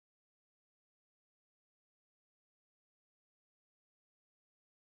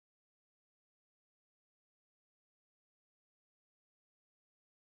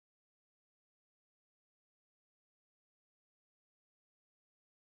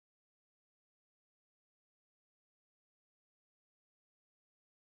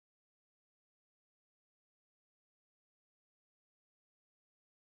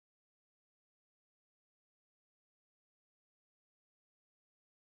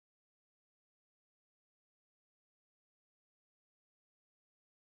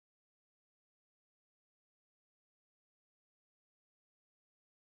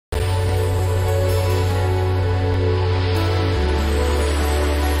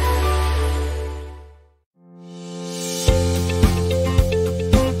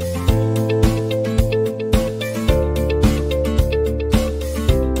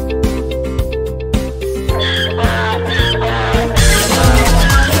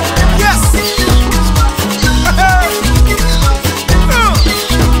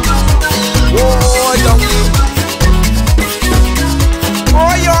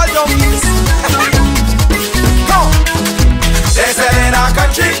our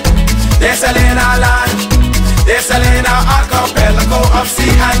country, they're selling our land. They're selling our archipelago of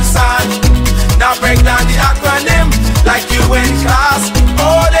sea and sand. Now break down the acronym like you in class.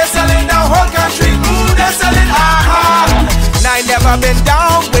 Oh, they're selling the whole country. Ooh, they're selling our. Now I never been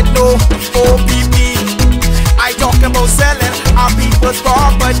down with no OPP. I talk about selling our people's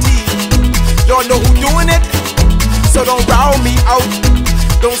property. Don't know who doing it, so don't round me out.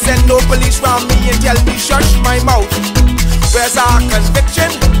 Don't send no police round me and tell me shush my mouth. Where's our conviction?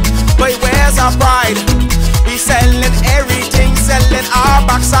 But where's our pride? We selling everything, selling our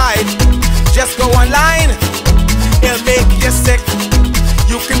backside. Just go online, it'll make you sick.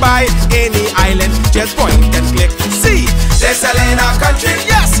 You can buy any island, just point and click. See, they're selling our country,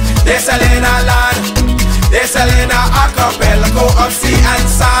 yes, they're selling our land. They're selling our archipelago of sea and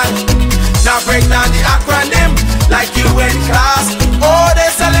sand. Now break down the acronym like you in class. Oh,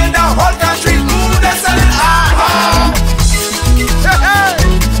 they're selling the whole country. Ooh, they're selling our. Hey, hey.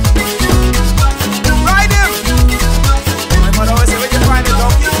 Ride him. My mother always say, where you find it,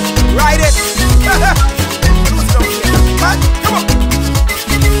 donkey? Ride it. Who's donkey? What? Come on.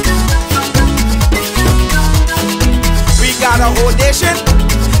 We got a whole nation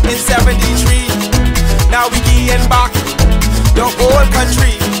in 73. Now we getting back the whole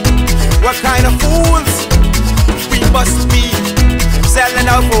country. What kind of fools we must be, selling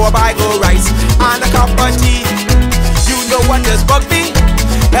out for a bag of rice and a cup of tea. You know what does bug me?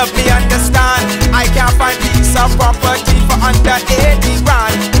 Help me understand. I can't find piece of property for under 80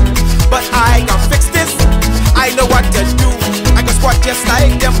 grand. But I can fix this, I know what to do. I can squat just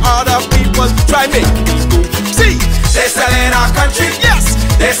like them other people try make me do. See, they're selling our country, yes,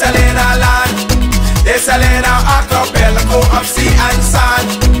 they're selling our land. They're selling our archipelago of sea and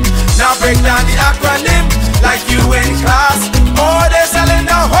sand. Now break down the acronym like you in class. Oh, they're selling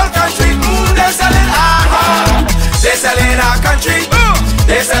the whole country. Ooh, they're selling our. They're selling our country.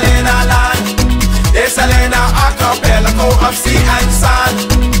 They're selling our land. They're selling our archipelago of sea and sand.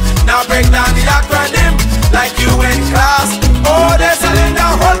 Now break down the acronym like you in class. Oh, they're selling the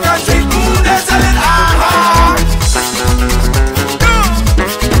whole country. Ooh, they're selling our.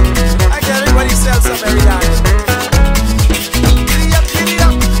 I get everybody sells some every night.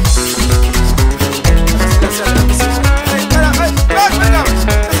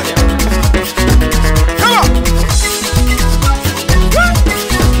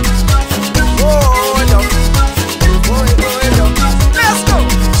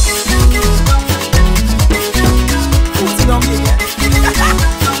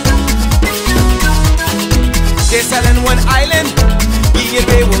 They're selling one island, give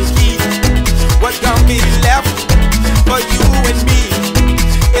away one key. What can be left for you and me?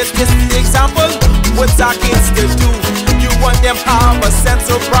 It's just an example, what's our kids to do? You want them have a sense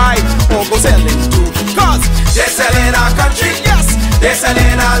of pride, or go selling too. Cause they're selling our country, yes, they're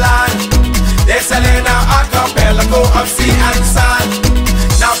selling our land. They're selling our archipelago of sea and sand.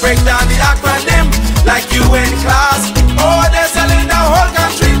 Now break down the acronym like you in class. Oh, they're selling the whole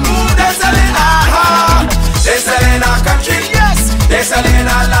country. Ooh, they're selling our. They're selling our country, yes, they're selling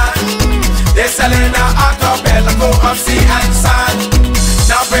our land. They're selling our archipelago of sea and sand.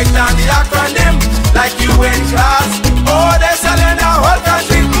 Now break down the acronym like you in class. Oh, they're selling our whole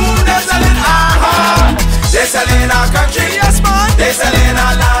country. Ooh, they're selling our. They're selling our country, yes man. They're selling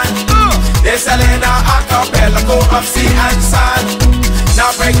our land. They're selling our archipelago of sea and sand.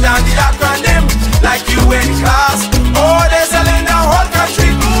 Now break down the acronym like you in class. Oh, they're selling our whole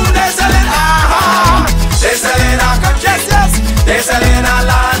country. Ooh, they're selling our. They're selling our country, yes, they're selling our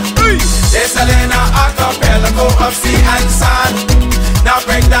land. They're selling our archipelago of sea and sand. Now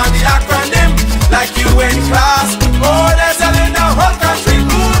break down the acronym like you in class. Oh, they're selling the whole country.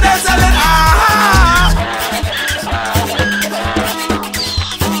 Ooh, they're selling our.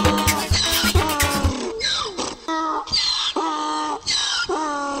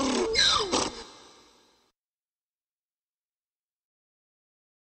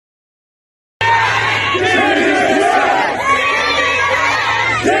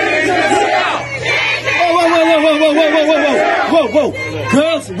 Whoa,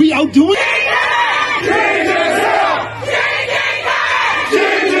 girls, we outdoing it?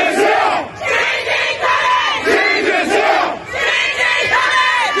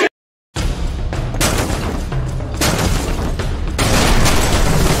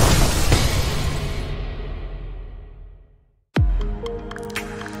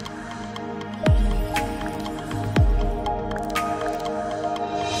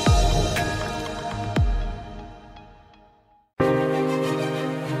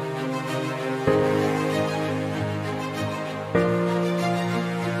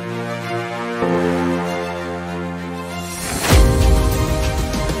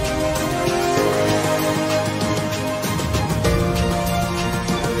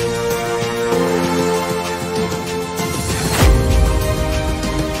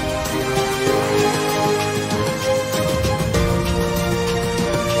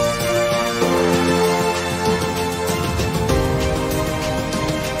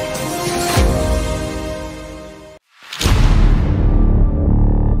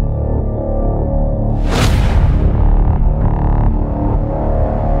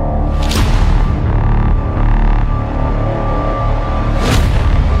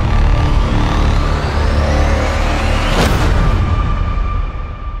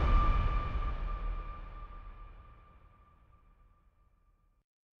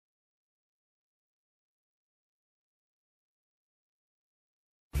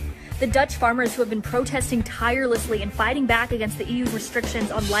 The Dutch farmers who have been protesting tirelessly and fighting back against the EU's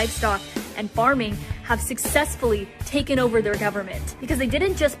restrictions on livestock and farming have successfully taken over their government. Because they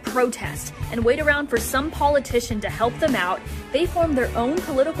didn't just protest and wait around for some politician to help them out, they formed their own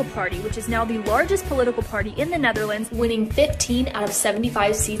political party, which is now the largest political party in the Netherlands, winning 15 out of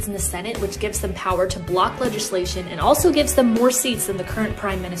 75 seats in the Senate, which gives them power to block legislation and also gives them more seats than the current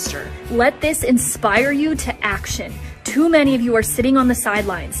prime minister. Let this inspire you to action. Too many of you are sitting on the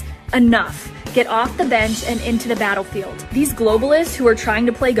sidelines. Enough. Get off the bench and into the battlefield. These globalists who are trying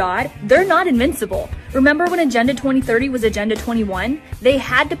to play God, they're not invincible. Remember when Agenda 2030 was Agenda 21? They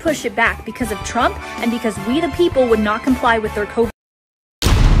had to push it back because of Trump and because we the people would not comply with their COVID.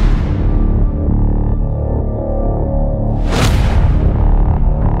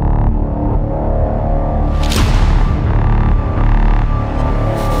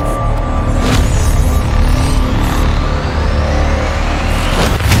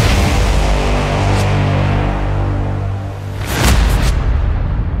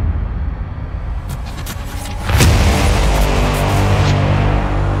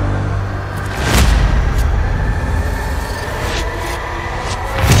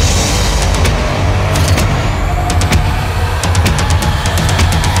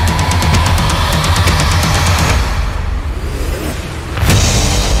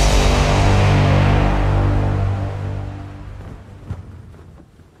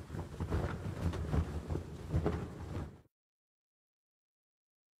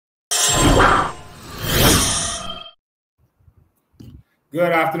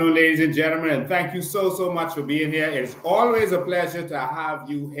 Good afternoon, ladies and gentlemen, and thank you so much for being here. It's always a pleasure to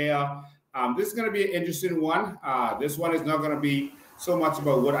have you here. This is going to be an interesting one. This one is not going to be so much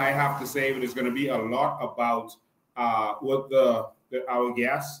about what I have to say, but it's going to be a lot about what our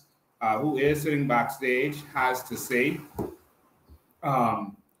guest, who is sitting backstage, has to say.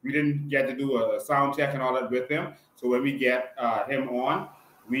 We didn't get to do a sound check and all that with him, so when we get him on,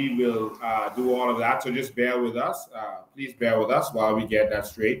 we will do all of that. So just bear with us. Please bear with us while we get that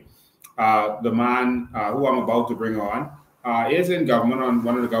straight. The man who I'm about to bring on is in government, on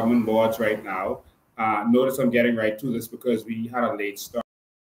one of the government boards right now. Notice I'm getting right to this because we had a late start.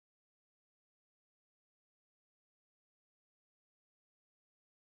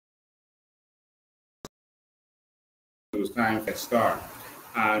 It was time to start.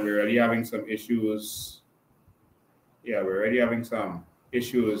 And we're already having some issues. Yeah, we're already having some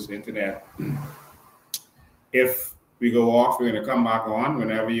issues, internet. If we go off, we're going to come back on.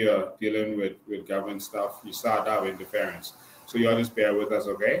 Whenever you're dealing with government stuff, you start out with interference. So y'all just bear with us,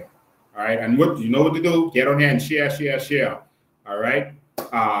 okay? All right, and what you know what to do, get on here and share. All right,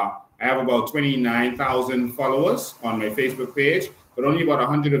 I have about 29,000 followers on my Facebook page, but only about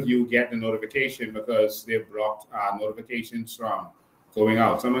 100 of you get the notification because they've blocked notifications from going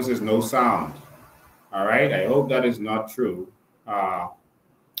out. Someone says no sound. All right, I hope that is not true.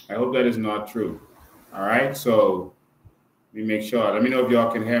 I hope that is not true. All right, so let me make sure. Let me know if y'all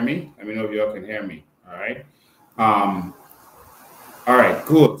can hear me. Let me know if y'all can hear me. All right. All right,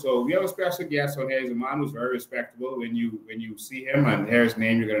 cool. So we have a special guest on here. He's a man who's very respectable. When you see him and hear his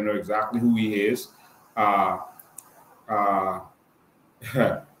name, you're gonna know exactly who he is. Okay,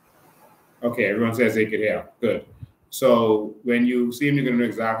 everyone says they could hear. Good. So when you see him, you're gonna know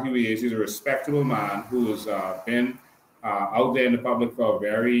exactly who he is. He's a respectable man who has been out there in the public for a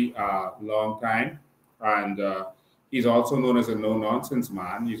very long time, and he's also known as a no-nonsense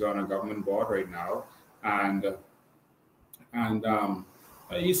man. He's on a government board right now, and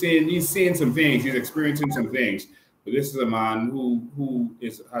he's seeing some things. He's experiencing some things. But this is a man who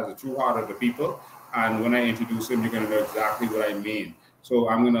has a true heart of the people. And when I introduce him, you're going to know exactly what I mean. So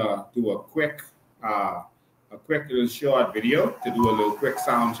I'm going to do a quick little short video to do a little quick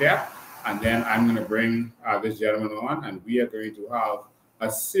sound check. And then I'm going to bring this gentleman on, and we are going to have a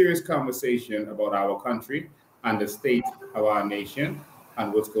serious conversation about our country and the state of our nation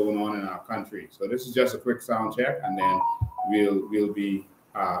and what's going on in our country. So this is just a quick sound check, and then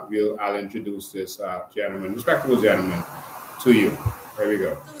I'll introduce this gentleman, respectable gentleman, to you. There we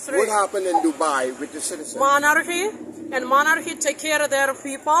go. What happened in Dubai with the citizens? Monarchy, and monarchy take care of their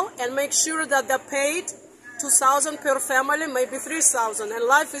people and make sure that they're paid 2,000 per family, maybe 3,000, and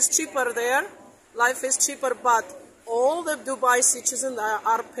life is cheaper there. Life is cheaper, but all the Dubai citizens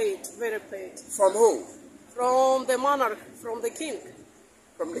are paid, very paid. From who? From the monarch, from the king.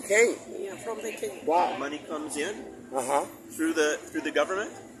 From the king? Yeah, from the king. Wow. Money comes in through the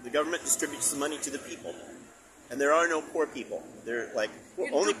government. The government distributes the money to the people, and there are no poor people. They're like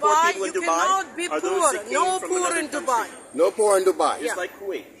only Dubai, poor people in you Dubai cannot be are poor. those that came No from poor another in country. Dubai. No poor in Dubai. Just like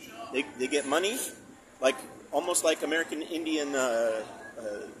Kuwait, they get money, like almost like American Indian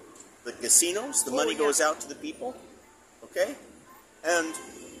the casinos. The money goes out to the people. Okay? And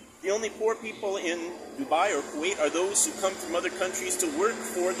the only poor people in Dubai or Kuwait are those who come from other countries to work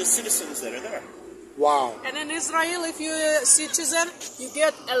for the citizens that are there. Wow. And in Israel, if you're a citizen, you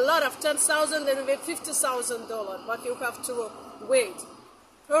get a lot of $10,000 and $50,000, but you have to wait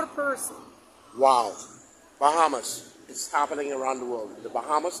per person. Wow. Bahamas. It's happening around the world. In the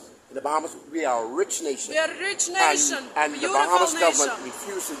Bahamas, we are a rich nation. We are a rich nation. And the Bahamas government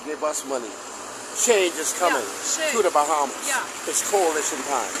refused to give us money. Change is coming to the Bahamas. Yeah. It's coalition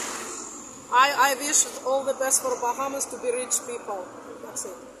time. I wish all the best for Bahamas to be rich people. That's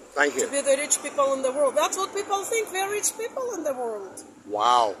it. Thank you. To be the rich people in the world. That's what people think. We're rich people in the world.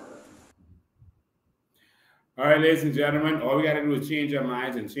 Wow. All right, ladies and gentlemen, all we got to do is change our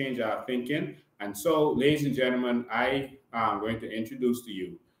minds and change our thinking. And so, ladies and gentlemen, I am going to introduce to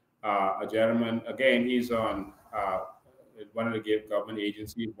you a gentleman. Again, he's on one of the government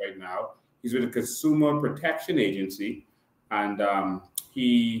agencies right now. He's with the Consumer Protection Agency, and I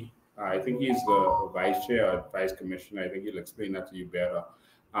think he's the vice chair or vice commissioner. I think he'll explain that to you better.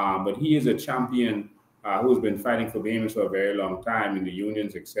 But he is a champion who's been fighting for Bahamians for a very long time in the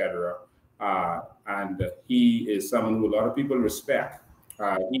unions, etc. And he is someone who a lot of people respect.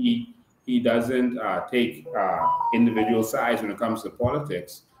 He doesn't take individual sides when it comes to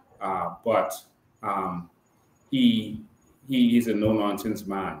politics, but he is a no-nonsense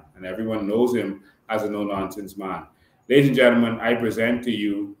man, and everyone knows him as a no-nonsense man. Ladies and gentlemen, I present to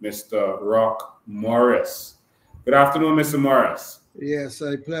you Mr. Rock Morris. Good afternoon, Mr. Morris. Yes,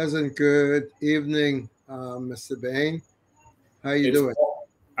 a pleasant good evening, Mr. Bain. How you doing?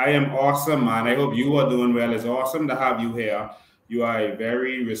 I am awesome, man. I hope you are doing well. It's awesome to have you here. You are a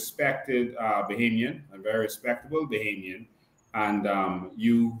very respected Bahamian, a very respectable Bahamian, and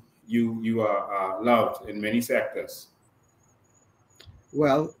you are loved in many sectors.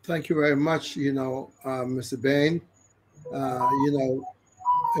 Well, thank you very much, Mr. Bain.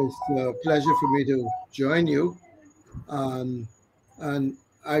 It's a pleasure for me to join you. And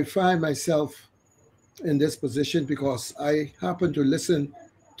I find myself in this position because I happened to listen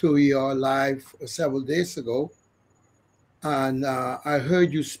to your live several days ago, and I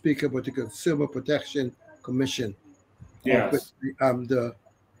heard you speak about the Consumer Protection Commission. Yes. I'm the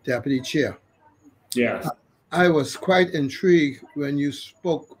deputy chair. Yes. I was quite intrigued when you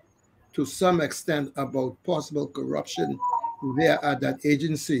spoke to some extent about possible corruption there at that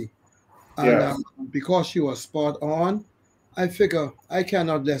agency. And Yes. Because you were spot on, I figure I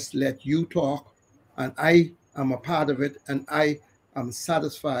cannot just let you talk, and I am a part of it, and I am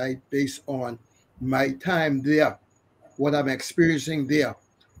satisfied based on my time there, what I'm experiencing there,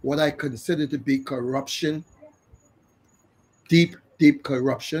 what I consider to be corruption, deep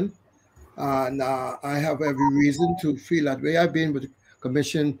corruption. And I have every reason to feel that way. I've been with the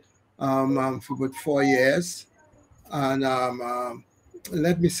commission for about 4 years. And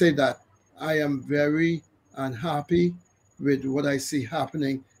let me say that I am very unhappy with what I see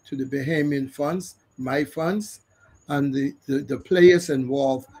happening to the Bahamian funds, my funds, and the players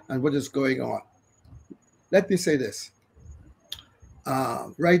involved and what is going on. Let me say this.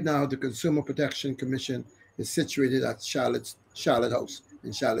 Right now, the Consumer Protection Commission is situated at Charlotte House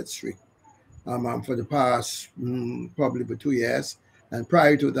in Charlotte Street. For the past probably about 2 years. And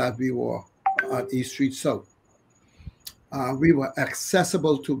prior to that, we were on East Street South. We were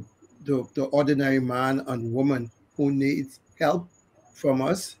accessible to the ordinary man and woman who needs help from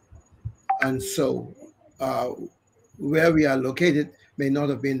us. And so where we are located may not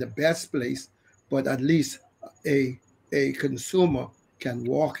have been the best place, but at least a consumer can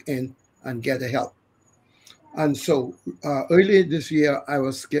walk in and get help. And so earlier this year, I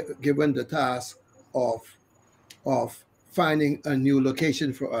was given the task of finding a new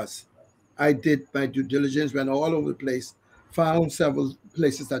location for us. I did my due diligence, went all over the place, found several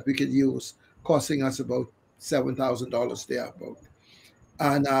places that we could use, costing us about $7,000 there.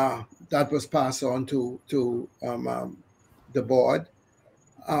 And that was passed on to the board.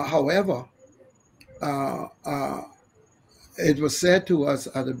 However, it was said to us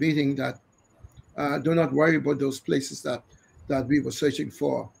at a meeting that do not worry about those places that we were searching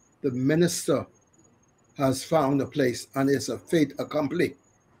for. The minister has found a place, and it's a fait accompli.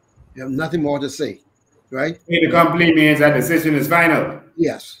 You have nothing more to say, right? Fait accompli means that decision is final.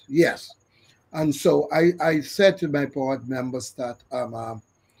 Yes, yes. And so I said to my board members that,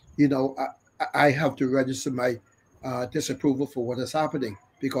 I have to register my disapproval for what is happening,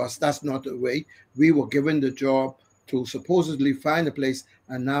 because that's not the way. We were given the job to supposedly find a place,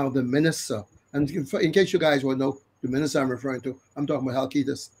 and now the minister, and in case you guys will know the minister I'm referring to, I'm talking about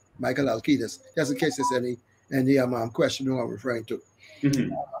Halkitis, Michael Halkitis, just in case there's any question who I'm referring to.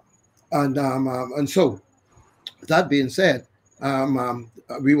 Mm-hmm. And so, that being said,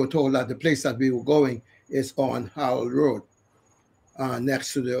 we were told that the place that we were going is on Howell Road,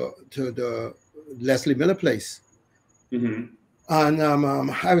 next to the Leslie Miller place. Mm-hmm. And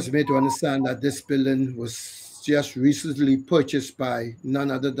I was made to understand that this building was just recently purchased by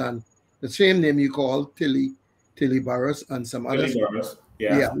none other than the same name you call Tilly Burris and some others. Burris.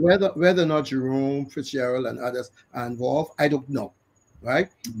 Yeah. Whether or not Jerome Fitzgerald and others are involved, I don't know,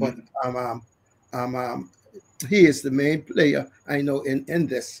 right? Mm-hmm. But he is the main player I know in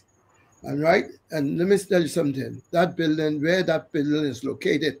this, and right. And let me tell you something. That building, where that building is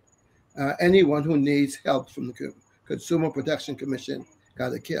located, anyone who needs help from the Consumer Protection Commission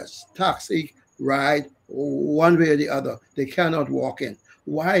got a taxi ride one way or the other. They cannot walk in.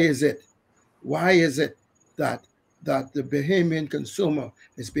 Why is it? Why is it that the Bahamian consumer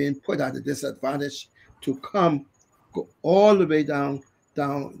is being put at a disadvantage to go all the way down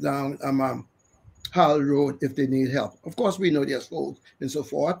Howell Road if they need help? Of course, we know there's roads and so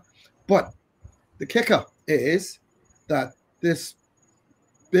forth, but the kicker is that this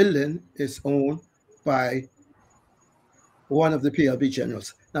building is owned by one of the PLP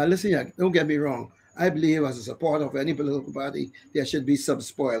generals. Now, listen, don't get me wrong. I believe as a supporter of any political party, there should be some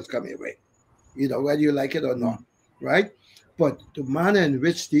spoils coming away, whether you like it or not, right? But the manner in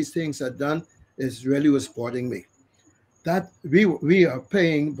which these things are done is really what's bothering me. That we are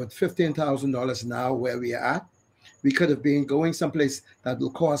paying but $15,000 now where we are at. We could have been going someplace that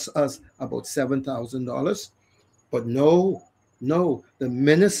will cost us about $7,000. But no, the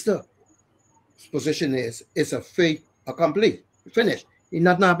minister's position is it's a fait accompli, finished. It's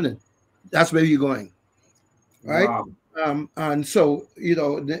not happening. That's where you're going, right? Wow. And so,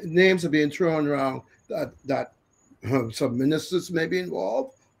 names are being thrown around that some ministers may be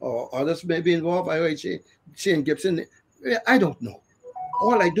involved or others may be involved. I heard Shane Gibson. I don't know.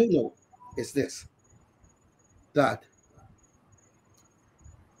 All I do know is this, that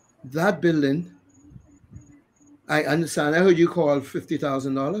building, I understand. I heard you call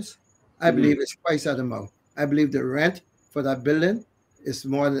 $50,000. I believe it's twice that amount. I believe the rent for that building is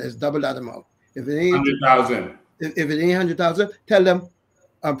double that amount. If it ain't 100,000, if it ain't 100,000, tell them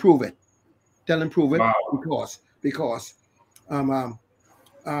prove it. Tell them prove it. Wow. because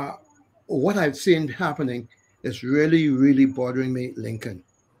what I've seen happening is really, really bothering me, Lincoln,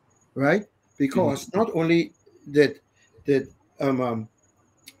 right? Because not only did that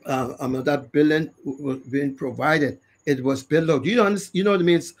building was being provided, it was built out. You know what it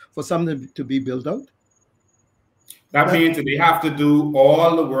means for something to be built out? That means that they have to do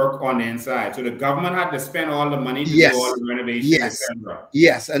all the work on the inside. So the government had to spend all the money to do all the renovations, etc.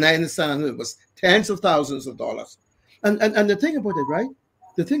 Yes, and I understand it was tens of thousands of dollars. And the thing about it, right?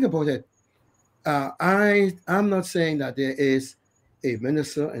 The thing about it, I'm not saying that there is a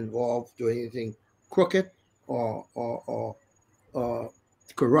minister involved doing anything crooked or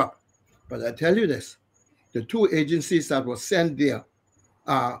corrupt. But I tell you this, the two agencies that were sent there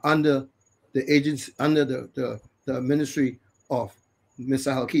are under the ministry of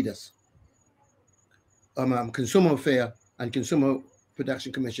Mr. Halkidas, Consumer Affairs and Consumer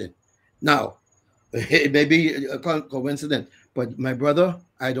Protection Commission. Now, it may be a coincidence, but my brother,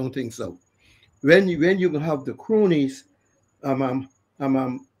 I don't think so. When you have the cronies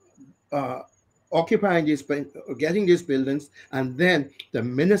occupying getting these buildings, and then the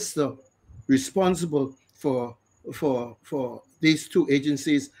minister responsible for these two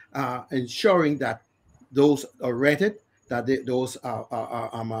agencies ensuring that those are rented, that those are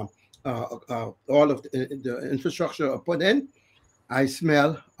all of the infrastructure are put in, I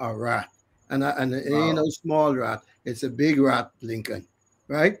smell a rat, and it ain't no small rat; it's a big rat, Lincoln.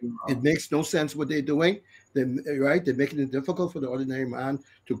 Right? It makes no sense what they're doing. They're making it difficult for the ordinary man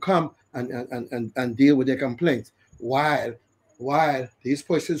to come and deal with their complaints. While these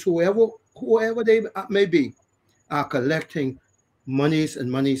persons, whoever they may be, are collecting monies that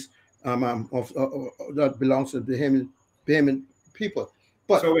belongs to the Bahamian people.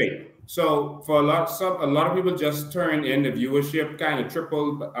 But so wait, so for a lot of people just turned in, the viewership kind of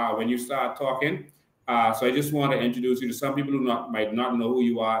tripled when you start talking. So I just want to introduce you to some people who might not know who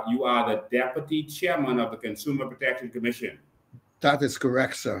you are. You are the Deputy Chairman of the Consumer Protection Commission. That is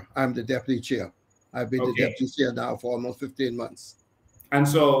correct, sir. I'm the Deputy Chair. I've been the Deputy Chair now for almost 15 months. And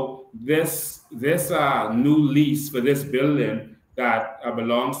so this new lease for this building that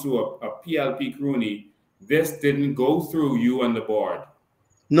belongs to a PLP crony, this didn't go through you and the board?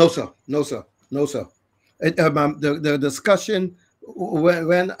 No, sir. The discussion,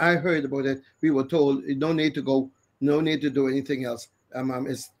 when I heard about it, we were told no need to do anything else.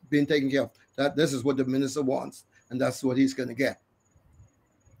 It's been taken care of. That this is what the minister wants, and that's what he's going to get.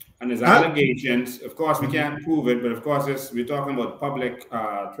 And there's allegations. Of course, we can't prove it, but of course, we're talking about public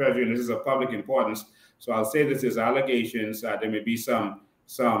treasury, and this is of public importance. So I'll say this is allegations that there may be some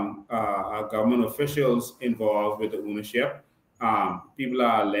government officials involved with the ownership. People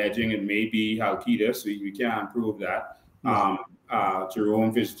are alleging it may be Halkida, so we can't prove that.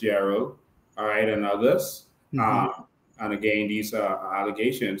 Jerome Fitzgerald, all right, and others. And again, these are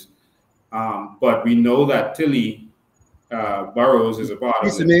allegations. But we know that Tilly Burrows is a part of it.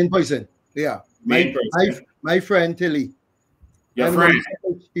 He's the main person. Yeah. My friend Tilly. Your friend?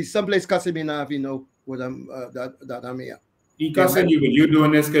 He's someplace cussing me now if you know what that I'm here. He cussing you, but you're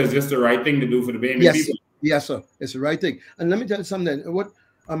doing this because it's the right thing to do for the Bahamian people. Yes, sir. It's the right thing. And let me tell you something. What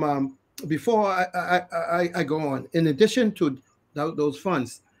before I go on, in addition to those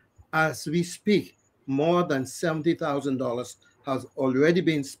funds, as we speak, more than $70,000 has already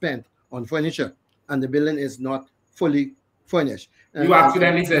been spent on furniture, and the building is not fully furnished. You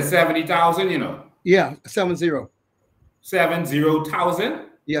accidentally said 70,000, you know? Yeah, 70. 70,000?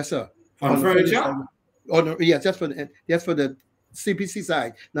 Yes, sir. On furniture? Oh no, yeah, just for the CPC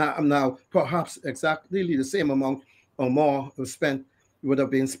side. Now perhaps exactly the same amount or more would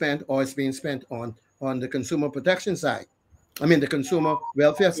have been spent, or it's being spent on the consumer protection side. I mean the consumer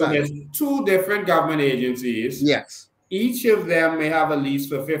welfare side. There's two different government agencies. Yes. Each of them may have a lease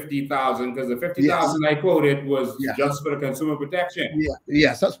for 50,000 because the 50,000 I quoted was just for the consumer protection. Yeah.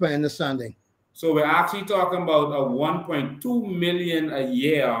 Yes, that's my understanding. So we're actually talking about a 1.2 million a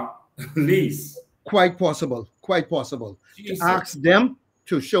year lease. Quite possible. Quite possible. Jesus. Ask them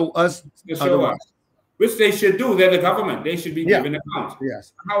to show us. Which they should do. They're the government. They should be giving account.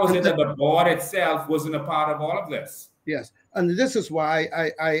 Yes. How is it that the board itself wasn't a part of all of this? Yes. And this is why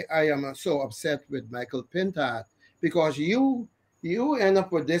I am so upset with Michael Pintard, because you end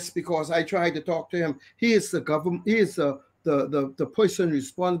up with this because I tried to talk to him. He is the government. He is the person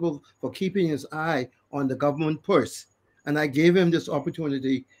responsible for keeping his eye on the government purse. And I gave him this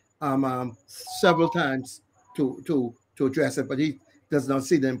opportunity several times to address it, but he does not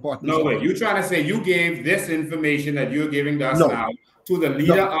see the importance. No way. You're trying to say you gave this information that you're giving to us now to the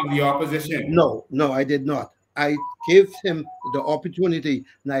leader of the opposition? No, I did not. I gave him the opportunity,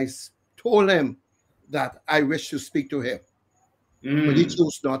 and I told him that I wish to speak to him, but he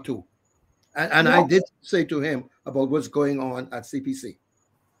chose not to. And I did say to him about what's going on at CPC.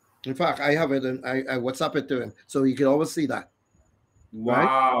 In fact, I have it, and I WhatsApp it to him, so he can always see that.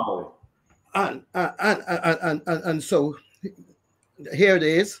 Wow. Right? And so here it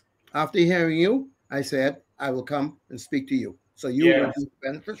is. After hearing you, I said I will come and speak to you. So you will be the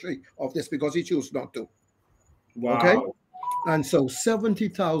beneficiary of this because he chose not to. Wow. Okay. And so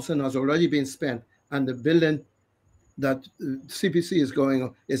 70,000 has already been spent, and the building that CPC is going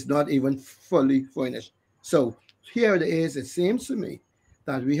on is not even fully furnished. So here it is. It seems to me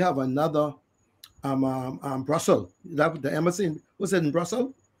that we have another Brussels. That the embassy was it in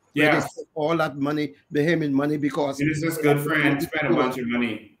Brussels? Yeah. All that money, Bahamian money, because this is good friend spent a bunch of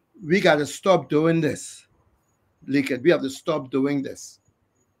money. We got to stop doing this. We have to stop doing this.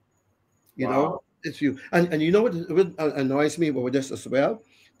 You know, it's you. And you know what annoys me about this as well?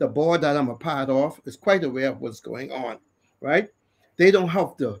 The board that I'm a part of is quite aware of what's going on, right? They don't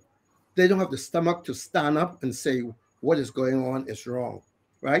have the stomach to stand up and say what is going on is wrong,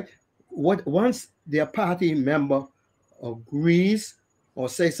 right? Once their party member agrees or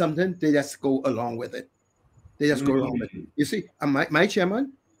say something, they just go along with it. They just go along with it. You see, my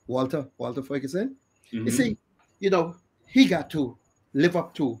chairman, Walter Ferguson, you see, he got to live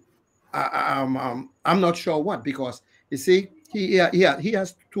up to I'm not sure what, because you see, he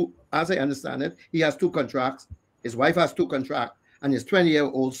has two, as I understand it, he has 2 contracts. His wife has 2 contracts, and his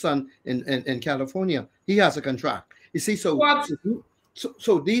 20-year-old son in California, he has a contract. You see, so what?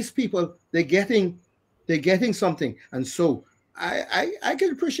 So these people, they're getting something, and so I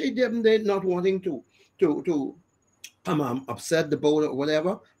can appreciate them. They're not wanting to upset the board or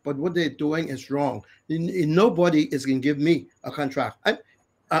whatever, but what they're doing is wrong. Nobody is going to give me a contract.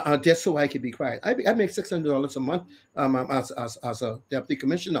 Just so I can be quiet. I make $600 a month as a deputy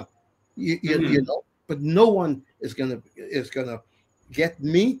commissioner. You know, but no one is gonna get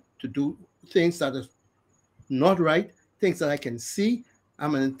me to do things that are not right, things that I can see.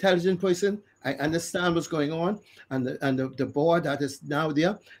 I'm an intelligent person. I understand what's going on, and the board that is now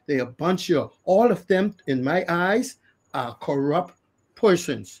there, they're a bunch of, all of them in my eyes are corrupt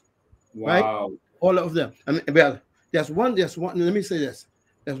persons. Wow. Right? All of them. I mean, well, there's one. Let me say this.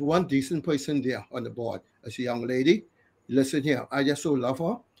 There's one decent person there on the board. It's a young lady. Listen here, I just so love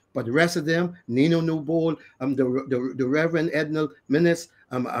her. But the rest of them, Nino Newbold, the Reverend Edna Minnis,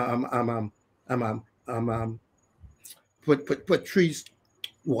 Patrice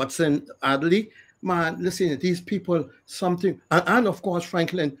Watson, Adley, man, listen, these people, something, and of course,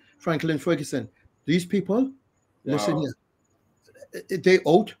 Franklin Ferguson, these people, listen Wow. here, they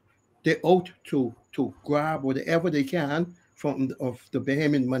ought to grab whatever they can from of the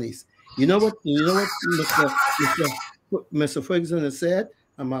Bahamian monies. You know what? Mr. Ferguson has said,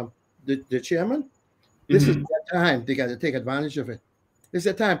 the chairman. This is the time they got to take advantage of it. It's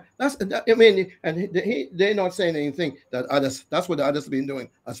a time. I mean, and they're not saying anything that others. That's what the others have been doing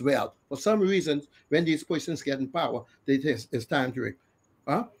as well. For some reason, when these persons get in power, it's time to.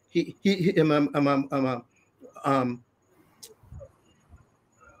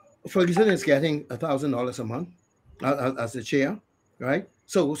 Ferguson is getting $1,000 a month as the chair, right?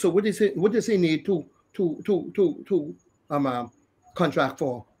 So what does he need to contract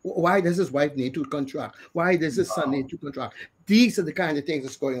for? Why does his wife need to contract? Why does his son need to contract? These are the kind of things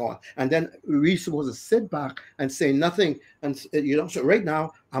that's going on. And then we're supposed to sit back and say nothing. And so right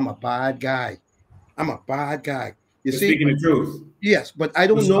now, I'm a bad guy. I'm a bad guy. You're speaking the truth. Yes, but I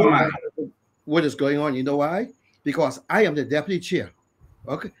don't know what is going on. You know why? Because I am the deputy chair.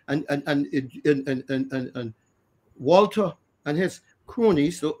 Okay, and Walter and his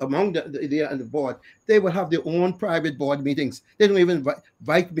cronies, so among the board, they will have their own private board meetings. They don't even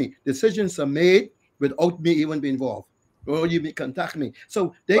invite me. Decisions are made without me even being involved, or you contact me.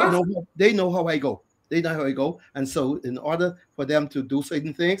 So they know how I go. They know how I go, and so in order for them to do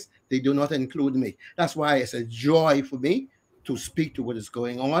certain things, they do not include me. That's why it's a joy for me to speak to what is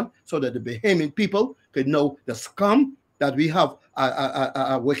going on, so that the Bahamian people could know the scum that we have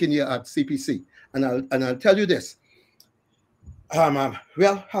working here at CPC. And I'll tell you this. Well,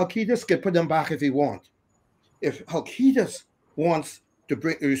 Halkitis can put them back if he wants. If Halkitis wants to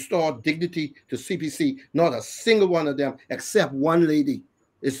restore dignity to CPC, not a single one of them, except one lady,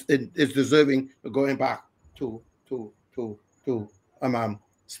 is deserving of going back to the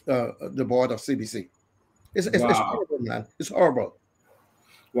board of CPC. It's horrible, man. It's horrible.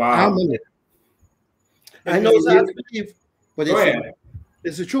 Wow. I know that, but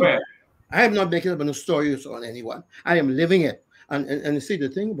it's the truth. I am not making up no stories on anyone. I am living it. And see, the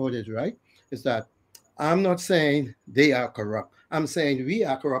thing about it, right, is that I'm not saying they are corrupt. I'm saying we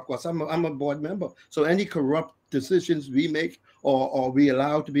are corrupt because I'm a board member. So any corrupt decisions we make or we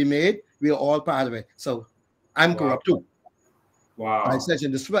allow to be made, we are all part of it. So I'm corrupt too. Wow. My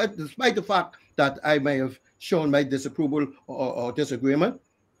session, despite the fact that I may have shown my disapproval or disagreement,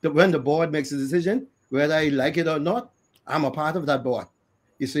 that when the board makes a decision, whether I like it or not, I'm a part of that board.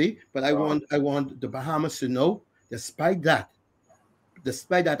 You see, but I want the Bahamas to know, despite that,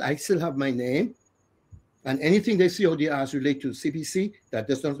 I still have my name, and anything they see out there as relate to CPC that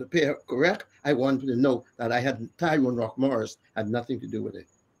does not appear correct, I want to know that Tyrone Rock Morris had nothing to do with it.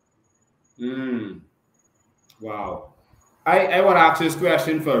 Wow. I want to ask you this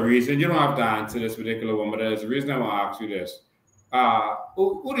question for a reason. You don't have to answer this particular one, but there's a reason I want to ask you this.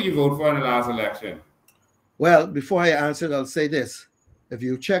 Who did you vote for in the last election? Well, before I answer, I'll say this. If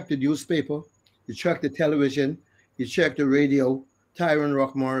you check the newspaper, you check the television, you check the radio, Tyrone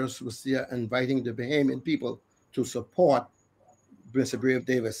Rock Morris was there inviting the Bahamian people to support Mr. Brave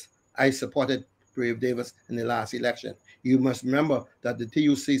Davis. I supported Brave Davis in the last election. You must remember that the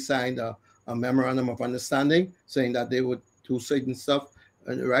TUC signed a memorandum of understanding saying that they would do certain stuff,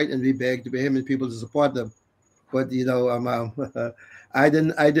 right? And we begged the Bahamian people to support them. But I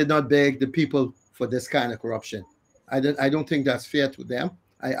did not beg the people for this kind of corruption. I don't think that's fair to them.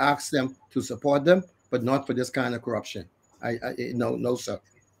 I asked them to support them, but not for this kind of corruption. No, sir.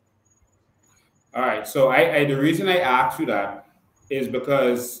 All right. So the reason I asked you that is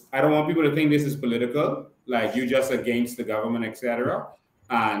because I don't want people to think this is political, like you just against the government, etc.,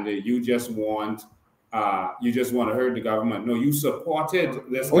 and you just want to hurt the government. No, you supported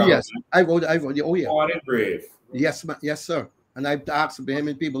this. Oh government. Yes, I voted. Oh yeah. Supported Brave. Yes, sir. And I've asked the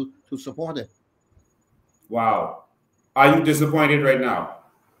Bahamian people to support it. Wow. Are you disappointed right now?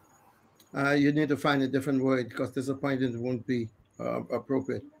 You need to find a different word because disappointed won't be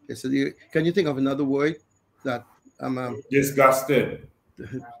appropriate. Can you think of another word that disgusted?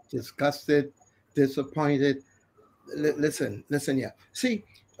 Disgusted, disappointed. Listen, yeah. See,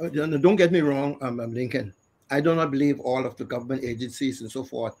 don't get me wrong, Lincoln. I do not believe all of the government agencies and so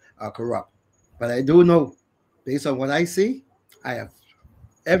forth are corrupt. But I do know, based on what I see, I have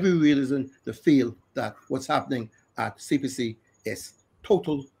every reason to feel that what's happening at CPC is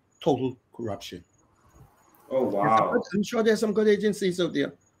total corruption. Oh, wow. I'm sure there's some good agencies out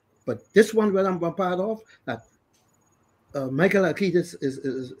there. But this one where I'm a part of, that Michael Halkitis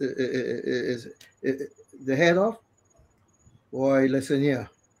is the head of, boy, listen here.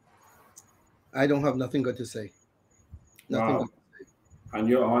 I don't have nothing good to say. Nothing good to say. And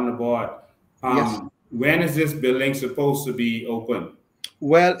you're on the board. Yes. When is this building supposed to be open?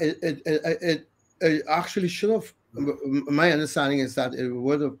 Well, it actually should have. My understanding is that it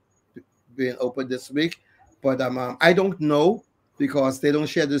would have been open this week, but I don't know because they don't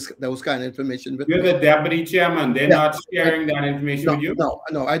share those kind of information with You're me. the deputy chairman. They're not sharing that information with you?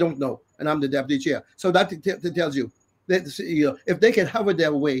 No, I don't know, and I'm the deputy chair. So that tells you that, you know, if they can have it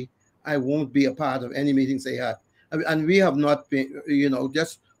their way, I won't be a part of any meetings they had. And we have not been, you know,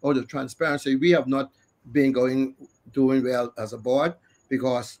 just out of transparency, we have not been doing well as a board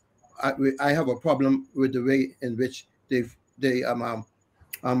because I have a problem with the way in which they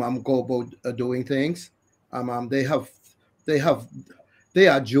go about doing things. They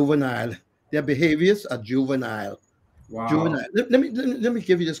are juvenile. Their behaviors are juvenile. Wow. Juvenile. Let me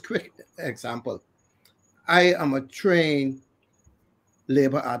give you this quick example. I am a trained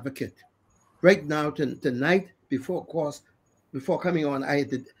labor advocate. Right now, tonight, before coming on, I had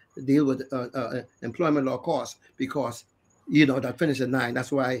to deal with employment law costs because, you know, that finished at 9.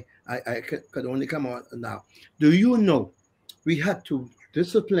 That's why I could only come on now. Do you know we had to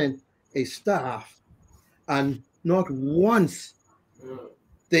discipline a staff, and not once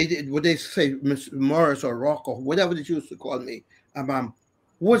they did what they say, Mr. Morris or Rock or whatever they choose to call me.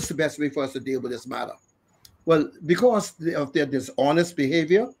 What's the best way for us to deal with this matter? Well, because of their dishonest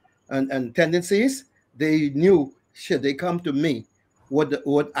behavior and tendencies, they knew should they come to me,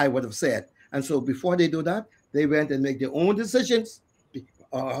 what I would have said. And so before they do that, they went and make their own decisions,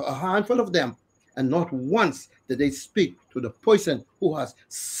 a handful of them, and not once did they speak to the person who has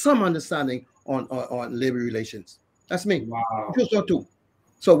some understanding on labor relations. That's me. Wow. Just or two.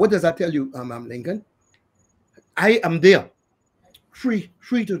 So what does that tell you, Lincoln? I am there, free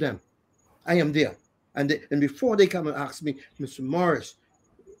to them. I am there. And before they come and ask me, Mr. Morris,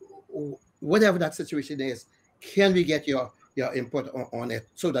 whatever that situation is, can we get your input on it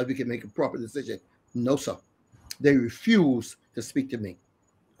so that we can make a proper decision? No, sir. They refuse to speak to me.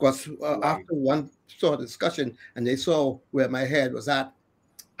 Because after one sort of discussion and they saw where my head was at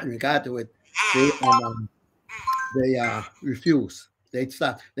in regard to it, they refuse. They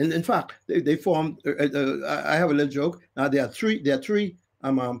start. And in fact, they formed. I have a little joke. Now there are three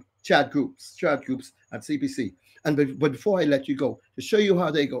chat groups at CPC. But before I let you go, to show you how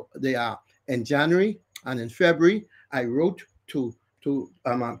they are in January and in February, I wrote to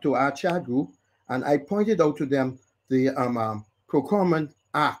our chat group and I pointed out to them the Procurement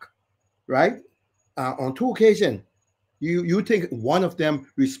Act, right? On 2 occasions, you think one of them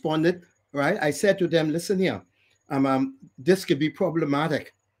responded, right? I said to them, listen here, this could be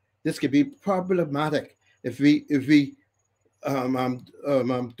problematic. This could be problematic if we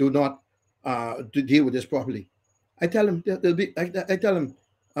do not deal with this properly. I tell them it'll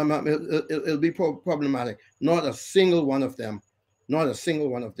be problematic. Not a single one of them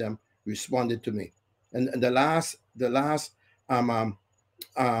responded to me. And the last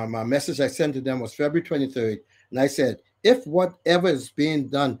message I sent to them was February 23rd, and I said, if whatever is being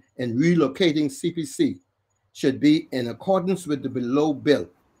done in relocating CPC should be in accordance with the below bill,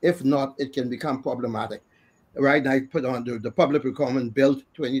 if not, it can become problematic. Right now, I put on the Public Procurement Bill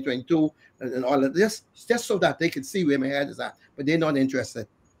 2022 and all of this, just so that they can see where my head is at. But they're not interested.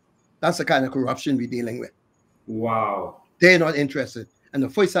 That's the kind of corruption we're dealing with. Wow. They're not interested. And the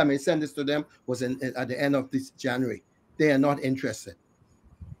first time I sent this to them was at the end of this January. They are not interested.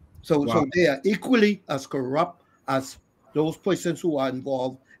 So they are equally as corrupt as those persons who are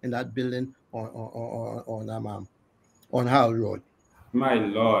involved in that building on Howell Road. My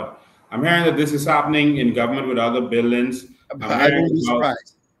Lord. I'm hearing that this is happening in government with other buildings. I won't be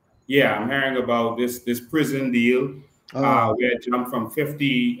surprised. Yeah, I'm hearing about this prison deal where it jumped from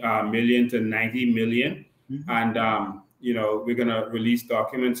 50 million to 90 million. Mm-hmm. And, you know, we're going to release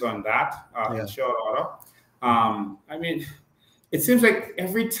documents on that in short order. I mean, it seems like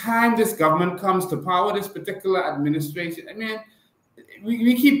every time this government comes to power, this particular administration, I mean,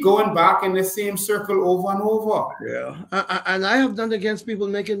 we keep going back in the same circle over and over. Yeah. And I have nothing against people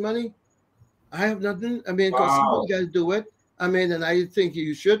making money. I have nothing. I mean, because somebody got to do it. I mean, and I think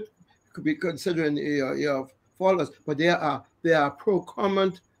you should be considering your followers. But they are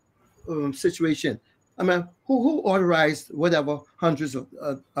procurement situation. I mean, who authorized whatever hundreds of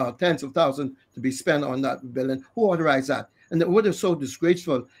tens of thousands to be spent on that building? Who authorized that? And what is so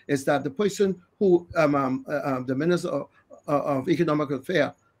disgraceful is that the person who the Minister of Economic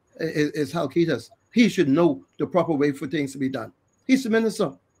Affairs is Hal Keaters. He should know the proper way for things to be done. He's the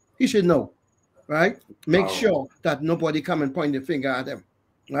minister. He should know, right? Make sure that nobody come and point the finger at him,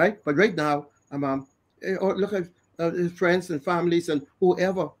 right? But right now, look at his friends and families and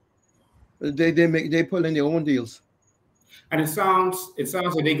whoever. They pull in their own deals. And it sounds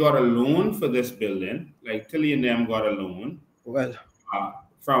like they got a loan for this building. Like Tilly and them got a loan. Well,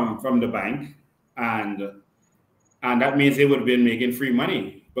 from the bank, and that means they would have been making free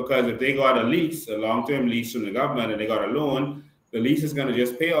money, because if they got a lease, a long-term lease from the government, and they got a loan, the lease is going to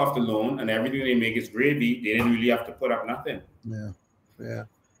just pay off the loan, and everything they make is gravy. They didn't really have to put up nothing. I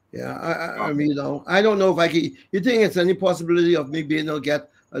mean, I don't know if I can. You think it's any possibility of me being able to get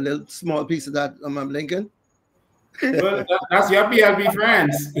a little small piece of that, Lincoln? Well, that's your PLP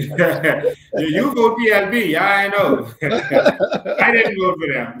friends. You vote PLP, yeah, I know. I didn't vote for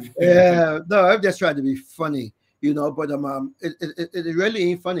them. Yeah, no, I'm just trying to be funny, but it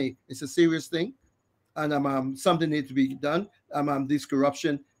really ain't funny. It's a serious thing, and something needs to be done. This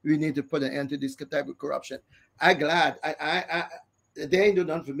corruption, we need to put an end to this type of corruption. I'm glad. They ain't do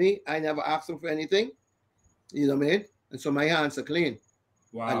nothing for me. I never asked them for anything. You know what I mean? And so my hands are clean.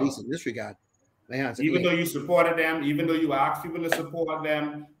 Wow. At least in this regard. Even though you supported them, even though you asked people to support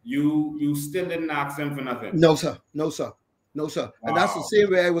them, you still didn't ask them for nothing. No, sir. Wow. And that's the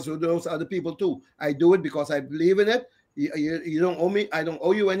same way I was with those other people too. I do it because I believe in it. You don't owe me. I don't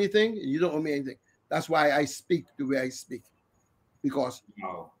owe you anything. You don't owe me anything. That's why I speak the way I speak. Because,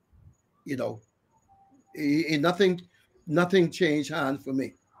 nothing changed hands for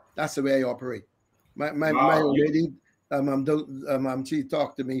me. That's the way I operate. My old lady, she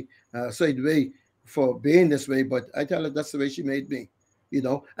talked to me, said the way for being this way, but I tell her that's the way she made me,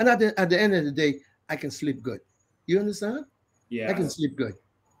 And at the end of the day, I can sleep good. You understand? Yeah, I can sleep good.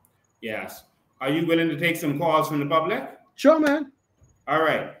 Yes. Are you willing to take some calls from the public? Sure, man. All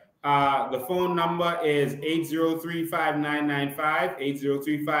right. The phone number is 803-5995,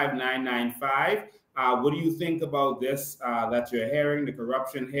 803-5995. What do you think about this that you're hearing, the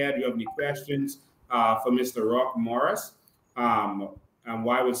corruption here? Do you have any questions for Mr. Rock Morris? And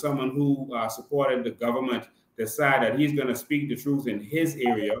why would someone who supported the government decide that he's going to speak the truth in his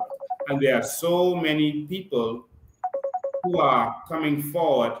area? And there are so many people who are coming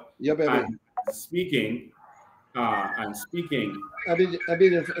forward and speaking. I'll be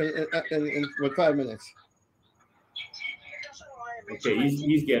in for 5 minutes. Okay,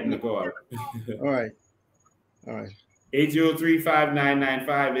 he's getting the call. All right.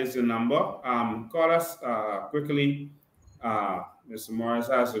 803-5995 is the number. Call us quickly. Mr. Morris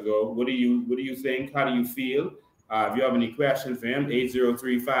has to go. What do you think? How do you feel? If you have any questions for him,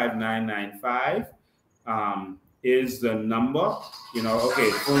 803-5995 is the number. Okay,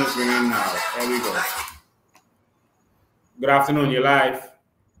 the phone is ringing now. There we go. Good afternoon, you're live.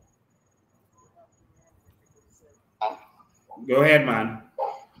 Go ahead, man.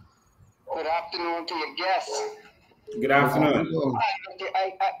 Good afternoon to your guests. Good afternoon.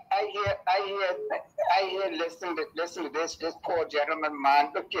 I hear listen to this poor gentleman,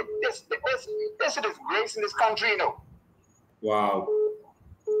 man. Look at this is disgrace in this country, Wow.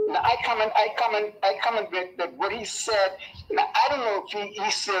 Now I come and with what he said. Now I don't know if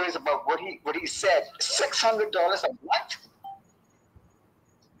he's serious about what he said. $600 a what?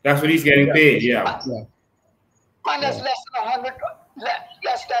 That's what he's getting paid, yeah. Man, that's less than $100.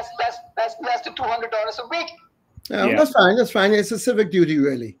 That's less than $200 a week. Yeah. That's fine. It's a civic duty,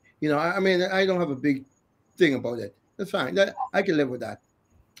 really. I mean, I don't have a big thing about it. That's fine. I can live with that.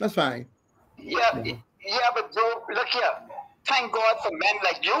 That's fine. Yeah, but Joe, look here. Thank God for men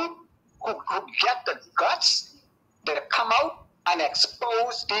like you who get the guts to come out and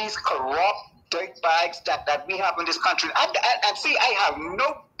expose these corrupt dirtbags that we have in this country. And see, I have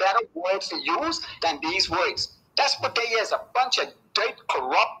no better words to use than these words. That's what they is, a bunch of dirt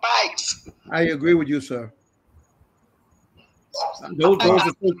corrupt bags. I agree with you, sir.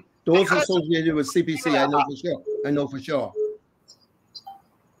 Those associated with CPC, I know for sure.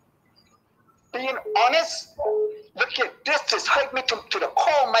 Being honest, look at this. This hurt me to the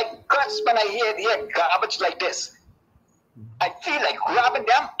core of my guts when I hear garbage like this. I feel like grabbing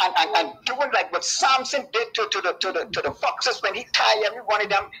them and doing like what Samson did to the foxes when he tied every one of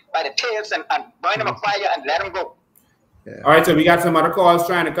them by the tails and burn them a fire and let them go. Yeah. All right, so we got some other calls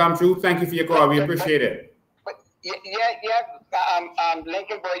trying to come through. Thank you for your call. We appreciate it.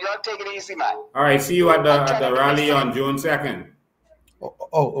 Lincoln, boy, y'all take it easy, man. All right, see you at the rally on June 2nd.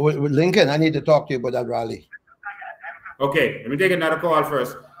 With Lincoln, I need to talk to you about that rally. Okay, let me take another call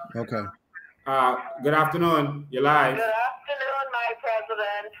first. Okay. Good afternoon. You're live. Good afternoon, my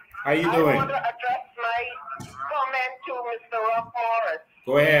president. How you doing? I want to address my comment to Mr. Rock Morris.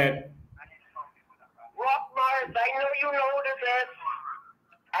 Go ahead. Rock Morris, I know you notice this.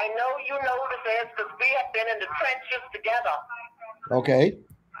 I know you notice this because we have been in the trenches together. Okay.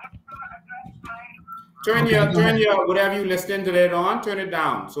 Turn your whatever you listening to that on, turn it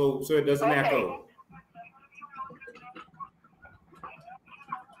down so it doesn't echo.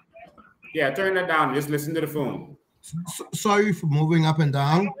 Yeah, turn that down. Just listen to the phone. Sorry for moving up and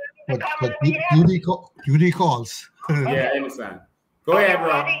down, but duty calls. Yeah, I understand. Go ahead,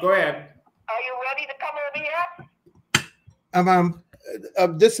 Rob. Go ahead. Are you ready to come over here?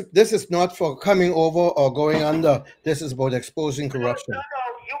 This is not for coming over or going under. This is about exposing corruption. No,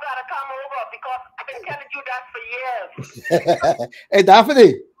 you gotta come over because I've been telling you that for years. Hey,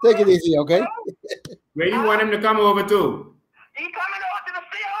 Daphne, take it easy, okay? Where you want him to come over to? He coming over to the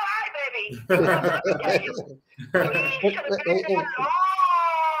COI, baby. He should have been there a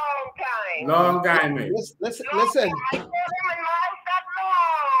long time. Long time, man. Listen. I told him in life that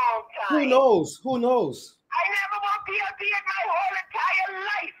long time. Who knows? Who knows? I never want PLP in my whole entire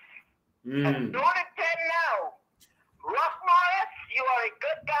life. I'm doing it 10 now. Ross Morris, you are a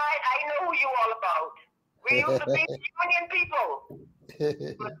good guy. I know who you all about. We used to be union people.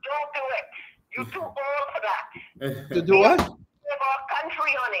 But don't do it. You're too old for that. To do what? Our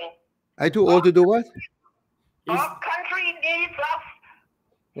country, honey. I too old to do what? Our country needs us.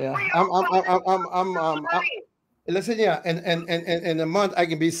 Yeah, listen, yeah, and in a month I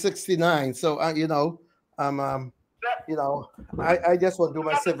can be 69. So I just want to do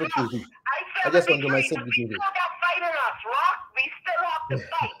my civic duty. I just want to do my civic duty. We still got fight in us, Rock. We still have to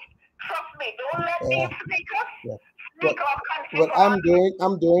fight. Trust me. Don't let these sneakers sneak our country. But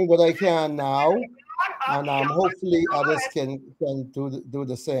I'm doing what I can now, and hopefully others can do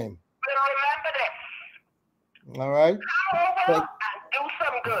the same. But remember this. All right. Come over and do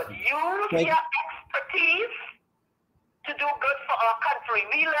some good. Use your expertise to do good for our country.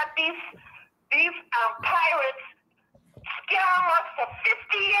 We let these pirates scam us for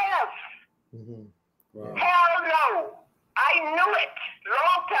 50 years. Wow. Hell no. I knew it.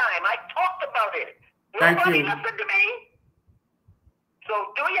 Long time. I talked about it. Nobody listened to me. So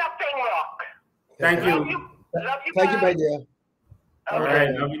do your thing, Rock. Thank you. Love you. Thank you, my dear. All right.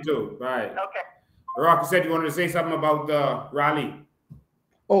 Love you too. Bye. Okay. Rock, you said you wanted to say something about the rally.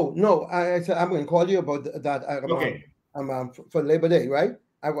 Oh no, I said I'm going to call you about that. Okay. For Labor Day, right?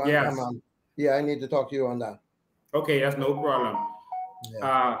 Yes. Yeah, I need to talk to you on that. Okay, that's no problem.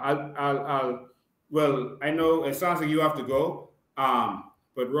 Yeah. Well, I know it sounds like you have to go.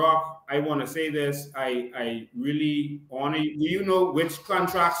 But Rock, I want to say this. I really honor you. Do you know which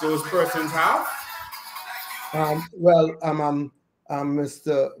contracts those persons have?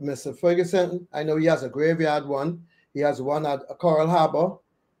 Mr. Ferguson, I know he has a graveyard one. He has one at Coral Harbor.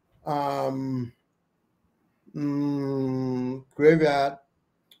 Graveyard.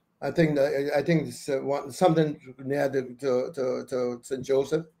 I think it's something near to St.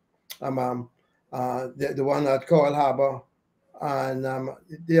 Joseph. The one at Coral Harbor, and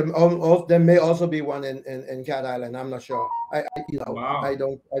there may also be one in Cat Island. I'm not sure. Wow. I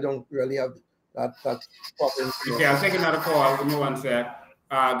don't really have that problem. Okay, I'll take another call. Give me one sec.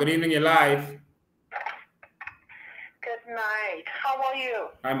 Good evening, you're live. Good night. How are you?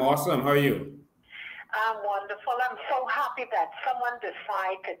 I'm awesome. How are you? I'm wonderful. I'm so happy that someone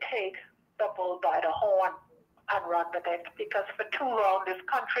decided to take the bull by the horn and run with it, because for too long this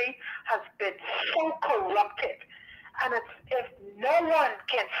country has been so corrupted. And if no one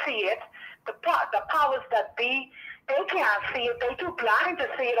can see it, the powers that be, they can't see it. They're too blind to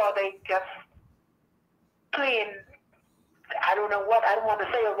see it, or they just plain, I don't know what, I don't want to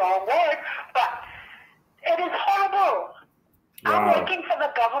say a wrong word, but it is horrible. Wow. I'm working for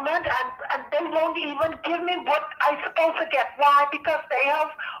the government, and they won't even give me what I'm supposed to get. Why? Because they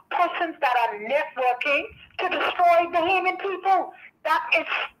have persons that are networking to destroy Bahamian people.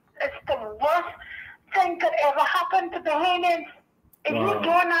 It's the worst thing could ever happen to Bahamians. If you're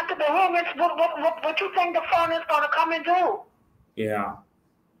doing that to Bahamians, what you think the foreigners going to come and do? Yeah.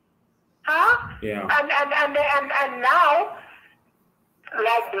 Huh? Yeah. And now,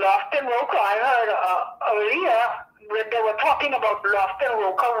 like Lofton Roca, I heard earlier when they were talking about Lofton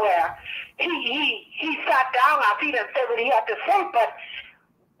Roca, where he sat down after he didn't say what he had to say, but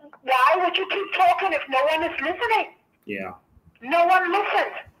why would you keep talking if no one is listening? Yeah. No one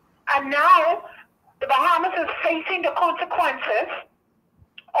listened. And now the Bahamas is facing the consequences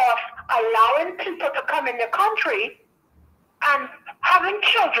of allowing people to come in the country and having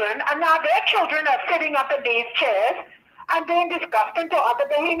children, and now their children are sitting up in these chairs and being disgusting to other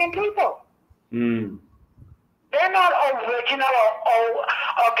Bahamian people. They're not original or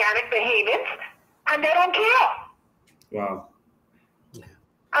organic Bahamians, and they don't care. Wow.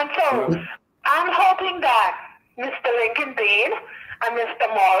 And so I'm hoping that Mr. Lincoln Bean and Mr.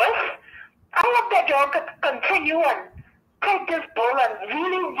 Morris, I hope that y'all could continue and take this bull and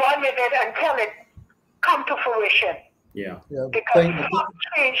really run with it until it come to fruition. Yeah. Because some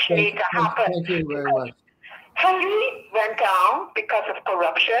change needs to happen. Thank you very much. Haiti went down because of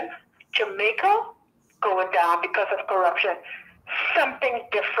corruption. Jamaica going down because of corruption. Something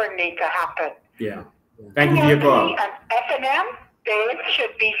different needs to happen. Yeah. Thank you for your call. And FNM, they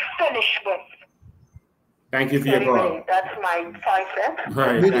should be finished with. Thank you for your call. That's my 5 cents.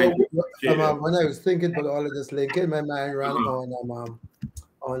 Right. When I was thinking about all of this, Lincoln, my mind ran on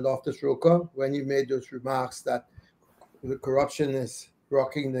Loftus Roker when he made those remarks that the corruption is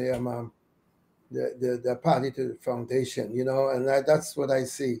rocking the party to the foundation, you know, and that's what I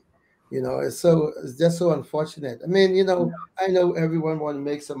see. You know, it's just so unfortunate. I mean, you know, I know everyone want to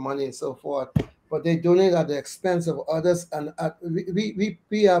make some money and so forth, but they do it at the expense of others, and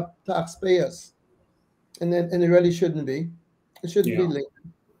we are taxpayers, and it really shouldn't be. It shouldn't be linked.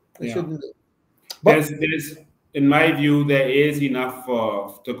 It shouldn't be. But there's, in my view, there is enough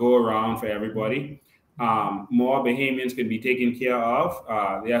to go around for everybody. More Bahamians can be taken care of.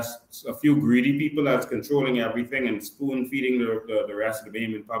 There's a few greedy people that's controlling everything and spoon feeding the rest of the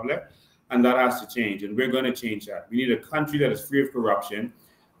Bahamian public, and that has to change. And we're going to change that. We need a country that is free of corruption.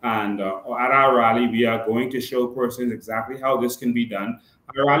 And at our rally, we are going to show persons exactly how this can be done.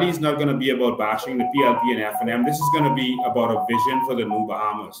 Our rally is not going to be about bashing the PLP and FNM. This is going to be about a vision for the new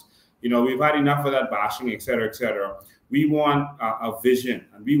Bahamas. You know, we've had enough of that bashing, et cetera, et cetera. We want a vision,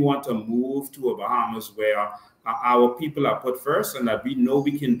 and we want to move to a Bahamas where our people are put first and that we know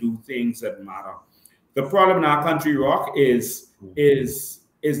we can do things that matter. The problem in our country, Rock, is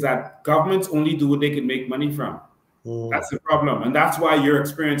that governments only do what they can make money from. That's the problem. And that's why you're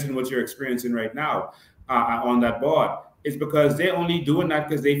experiencing what you're experiencing right now on that board. It's because they're only doing that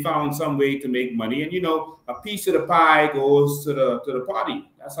because they found some way to make money. And, you know, a piece of the pie goes to the party.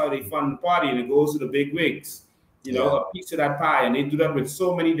 That's how they fund the party, and it goes to the big wigs. You know, a piece of that pie. And they do that with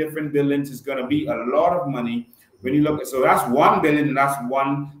so many different buildings. It's going to be a lot of money when you look at. So that's 1 billion, and that's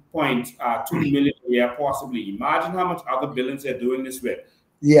 1.2 million a year, possibly. Imagine how much other billions they're doing this with.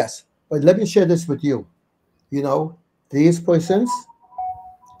 Yes. But let me share this with you. You know, these persons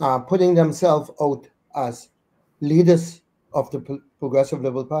are putting themselves out as leaders of the Progressive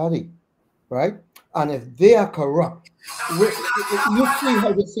Liberal Party, right? And if they are corrupt, you see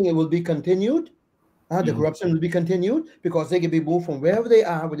how this thing will be continued. The corruption will be continued because they can be moved from wherever they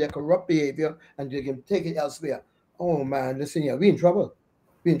are with their corrupt behavior, and they can take it elsewhere. Oh man, listen here, we're in trouble.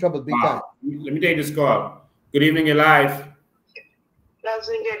 We're in trouble big time. Let me take this call. Good evening, you're live.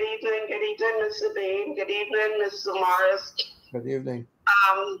 Good evening, Mr. Bain. Good evening, Mr. Morris. Good evening.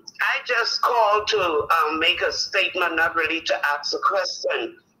 I just called to make a statement, not really to ask a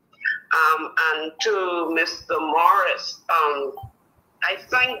question. And to Mr. Morris, I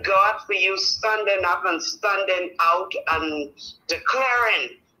thank God for you standing up and standing out and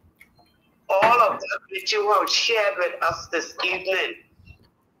declaring all of that which you have shared with us this evening.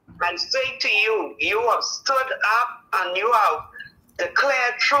 And say to you, you have stood up and you have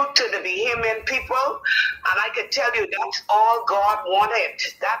declared truth to the Bahamian people, and I can tell you that's all God wanted.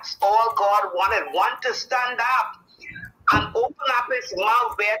 That's all God wanted. One to stand up and open up his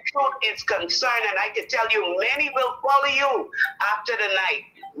mouth where truth is concerned, and I can tell you many will follow you after the night.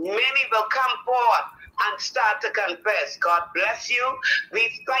 Many will come forward and start to confess. God bless you. We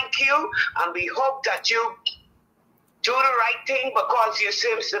thank you, and we hope that you do the right thing because you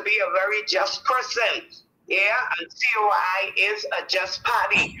seem to be a very just person. Yeah, and COI is a just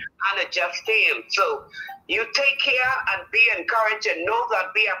party and a just team. So you take care and be encouraged and know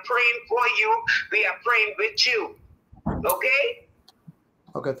that we are praying for you. We are praying with you. Okay?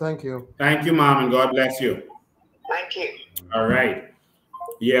 Okay, thank you. Thank you, Mom, and God bless you. Thank you. All right.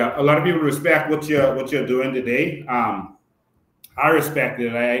 Yeah, a lot of people respect what you're doing today. I respect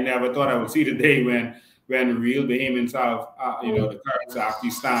it. I never thought I would see the day when real Bahamians have, you know, the courage to actually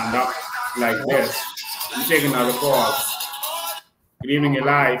stand up like this. You take another call. Good evening, you're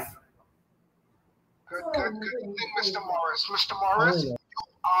live. Good evening, Mr. Morris. Mr. Morris, you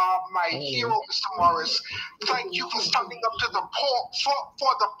are my hero, Mr. Morris. Thank you for standing up to the poor,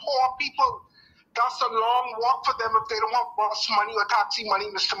 for the poor people. That's a long walk for them if they don't have bus money or taxi money,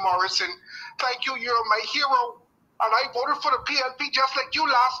 Mr. Morris. And thank you, you're my hero. And I voted for the PLP just like you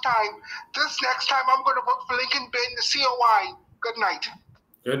last time. This next time, I'm going to vote for Lincoln Bain, the COI. Good night.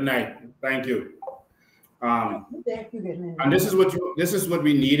 Good night. Thank you. And this is what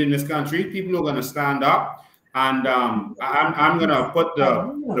we need in this country. People are going to stand up, and I'm going to put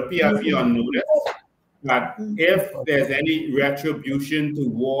the PLP on notice that if there's any retribution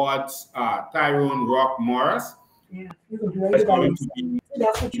towards Tyrone Rock Morris, it's going to be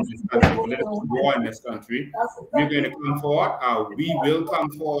political war in this country. We're going to come forward. We will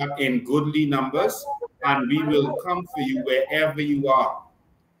come forward in goodly numbers, and we will come for you wherever you are.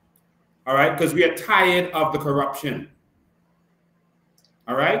 All right, because we are tired of the corruption.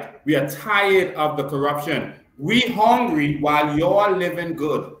 All right? We are tired of the corruption. We hungry while y'all living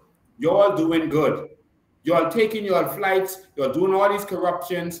good. Y'all doing good. Y'all taking your flights. Y'all doing all these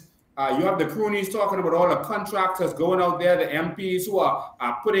corruptions. You have the croonies talking about all the contractors going out there, the MPs who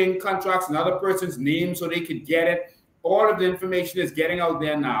are putting contracts in other person's name so they could get it. All of the information is getting out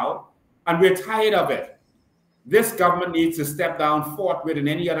there now, and we're tired of it. This government needs to step down forthwith. In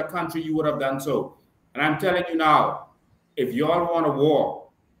any other country, you would have done so. And I'm telling you now, if y'all want a war,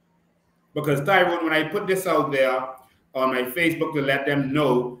 because Tyrone, when I put this out there on my Facebook to let them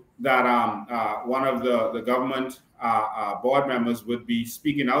know that one of the government board members would be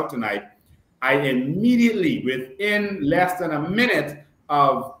speaking out tonight, I immediately, within less than a minute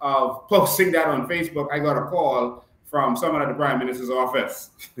of posting that on Facebook, I got a call from someone at the Prime Minister's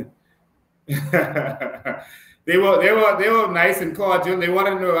office. They were nice and cordial. They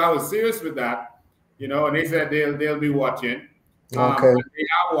wanted to know I was serious with that, you know, and they said they'll be watching. Okay. They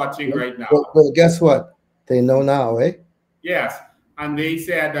are watching right now. Well, guess what? They know now, eh? Yes. And they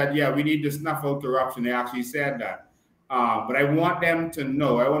said that, yeah, we need to snuff out corruption. They actually said that. But I want them to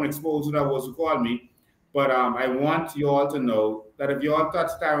know, I won't expose who that was who called me, but I want you all to know that if you all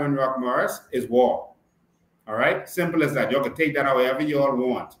touch Tyrone Rock Morris, it's war. All right? Simple as that. You can take that however you all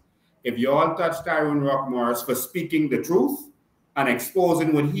want. If you all touch Tyrone Rock Morris for speaking the truth and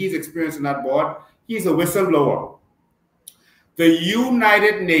exposing what he's experienced in that board, he's a whistleblower. The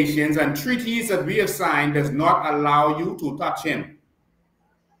United Nations and treaties that we have signed does not allow you to touch him.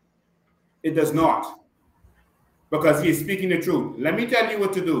 It does not. Because he is speaking the truth. Let me tell you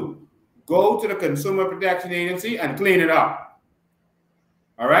what to do. Go to the Consumer Protection Agency and clean it up.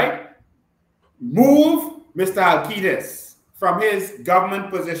 All right? Move Mr. Alcides from his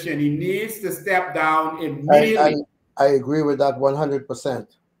government position. He needs to step down immediately. I agree with that 100%.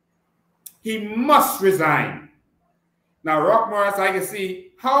 He must resign. Now, Rock Morris, I can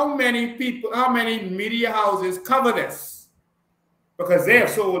see how many people, how many media houses cover this because they have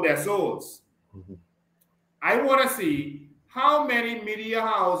sold their souls. Mm-hmm. I want to see how many media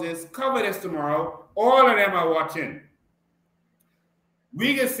houses cover this tomorrow. All of them are watching.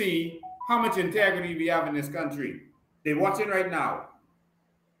 We can see how much integrity we have in this country. They're watching right now.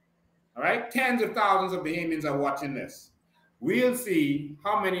 All right? Tens of thousands of Bahamians are watching this. We'll see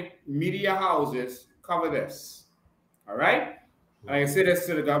how many media houses cover this. All right? And I can say this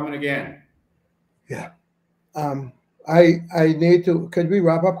to the government again. Yeah. I need to, could we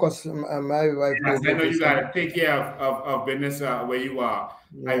wrap up? Because my wife... Yes, I know you got to take care of business where you are.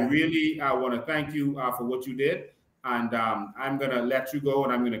 Yeah. I really want to thank you for what you did. And I'm going to let you go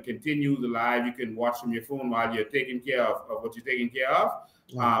and I'm going to continue the live. You can watch from your phone while you're taking care of what you're taking care of.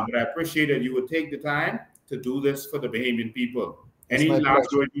 But I appreciate that you would take the time to do this for the Bahamian people. Any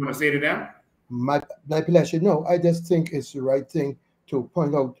last words you want to say to them? My pleasure. No, I just think it's the right thing to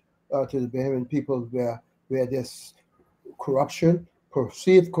point out to the Bahamian people where there's corruption,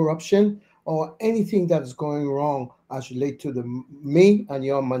 perceived corruption, or anything that's going wrong as relate to me and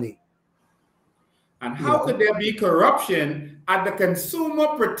your money. And how could there be corruption at the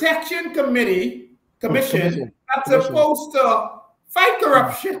Consumer Protection Commission that's supposed to fight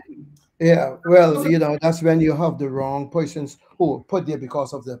corruption? Yeah, well, you know, that's when you have the wrong persons who are put there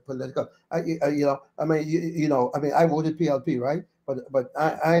because of the political. I voted PLP, right? But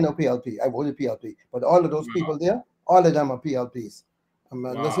I know PLP. I voted PLP. But all of those people there, all of them are PLPs.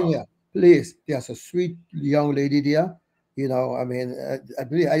 Listen here, please. There's a sweet young lady there. You know, I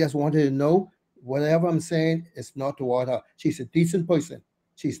just wanted to know whatever I'm saying is not toward her. She's a decent person.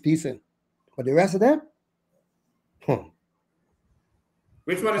 She's decent. But the rest of them,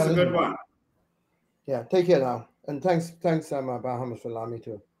 Which one is a good one? Yeah, take care now. And thanks, Bahamas, for allowing me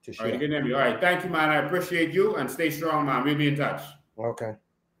to share. All right, good name. All right, thank you, man. I appreciate you and stay strong, man. We'll be in touch. Okay.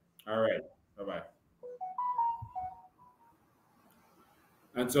 All right. Bye-bye.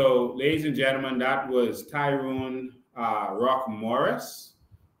 And so, ladies and gentlemen, that was Tyrone Rock Morris.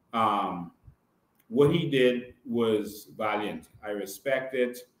 What he did was valiant. I respect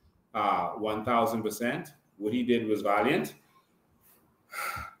it 1,000%. What he did was valiant.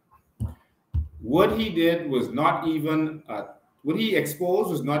 What he did was not even, what he exposed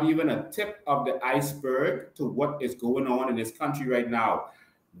was not even a tip of the iceberg to what is going on in this country right now.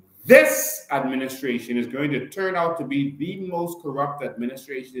 This administration is going to turn out to be the most corrupt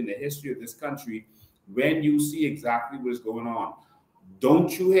administration in the history of this country when you see exactly what is going on.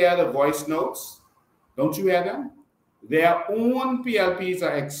 Don't you hear the voice notes? Don't you hear them? Their own PLPs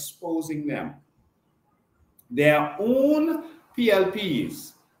are exposing them. Their own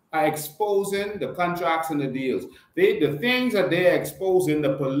PLPs are exposing the contracts and the deals. The things that they're exposing,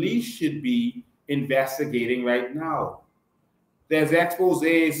 the police should be investigating right now. There's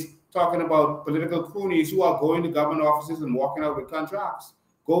exposés talking about political cronies who are going to government offices and walking out with contracts,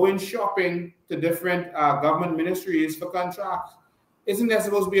 going shopping to different government ministries for contracts. Isn't there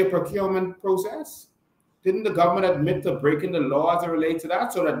supposed to be a procurement process? Didn't the government admit to breaking the law as it relates to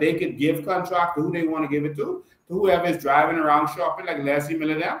that so that they could give contract to who they want to give it to whoever is driving around shopping like Leslie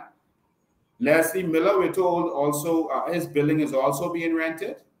Miller there? Leslie Miller, we're told also his building is also being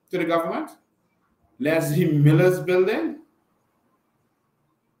rented to the government. Leslie Miller's building.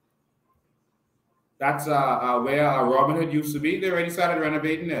 That's where Robin Hood used to be. They already started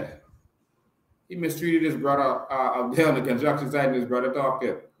renovating it. He mistreated his brother out there on the construction site, and his brother talked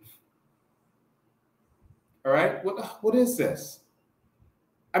it. All right, what is this?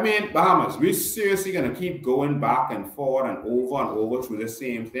 I mean, Bahamas, we're seriously going to keep going back and forward and over through the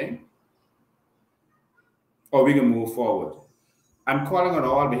same thing? Or we can move forward? I'm calling on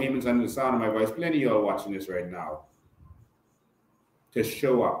all Bahamians under the sound of my voice, plenty of y'all watching this right now, to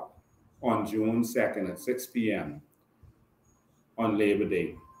show up on June 2nd at 6 p.m. on Labor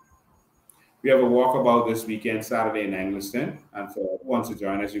Day. We have a walkabout this weekend, Saturday in Angleton, and for who wants to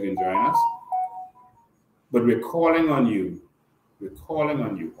join us, you can join us. But we're calling on you,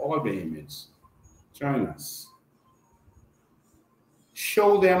 all Bahamians, join us.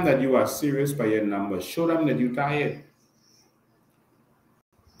 Show them that you are serious by your numbers. Show them that you're tired.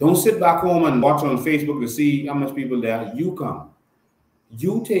 Don't sit back home and watch on Facebook to see how much people there. You come.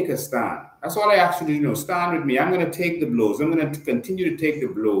 You take a stand. That's all I ask you to do. Stand with me. I'm going to take the blows. I'm going to continue to take the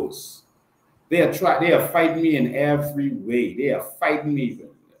blows. They are fighting me in every way. They are fighting me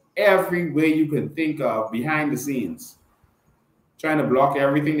every way you can think of behind the scenes. Trying to block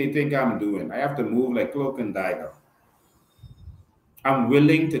everything they think I'm doing. I have to move like cloak and dagger. I'm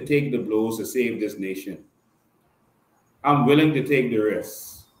willing to take the blows to save this nation. I'm willing to take the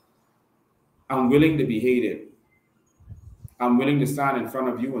risks. I'm willing to be hated. I'm willing to stand in front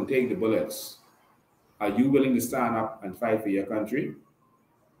of you and take the bullets. Are you willing to stand up and fight for your country?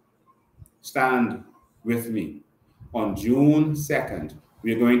 Stand with me. On June 2nd,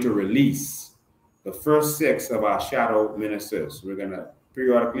 we're going to release the first 6 of our shadow ministers. We're going to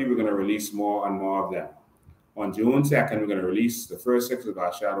release more and more of them. On June 2nd, we're going to release the first 6 of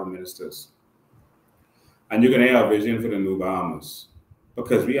our shadow ministers. And you're going to hear a vision for the new Bahamas.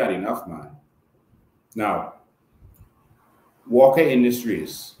 Because we had enough, man. Now, Walker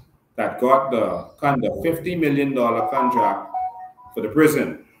Industries that got the $50 million contract for the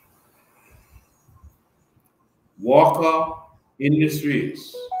prison. Walker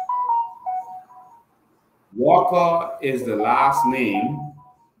Industries. Walker is the last name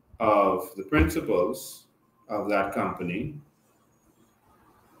of the principals of that company,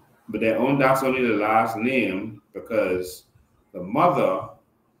 but that's only the last name because the mother,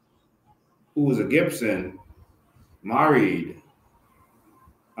 who was a Gibson, married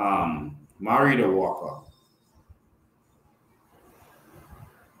a Walker.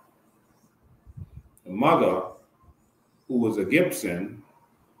 The mother, who was a Gibson,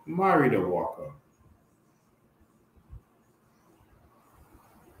 married a Walker.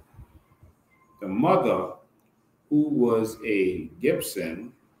 The mother, who was a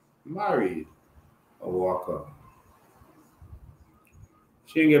Gibson, married a Walker.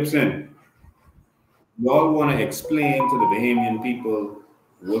 Shane Gibson, y'all want to explain to the Bahamian people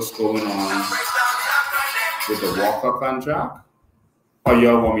what's going on with the Walker contract? Or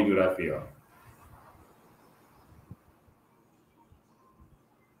y'all want me to do that for y'all?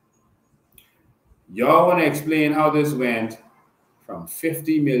 Y'all want to explain how this went from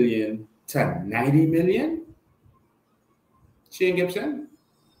 50 million to 90 million? Shane Gibson?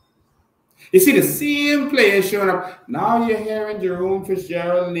 You see the same players showing up. Now you're hearing Jerome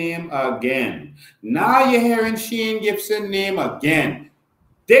Fitzgerald's name again. Now you're hearing Shane Gibson's name again.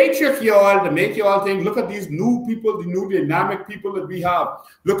 They trick y'all to make y'all think, look at these new people, the new dynamic people that we have.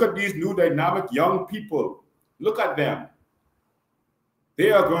 Look at these new dynamic young people. Look at them.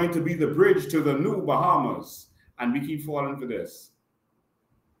 They are going to be the bridge to the new Bahamas. And we keep falling for this.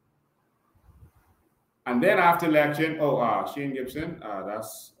 And then after election, Shane Gibson,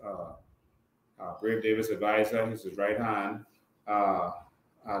 that's Brave Davis advisor, he's his right hand.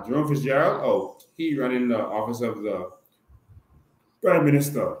 Jerome Fitzgerald, he running the office of the Prime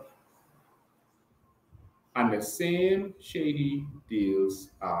Minister. And the same shady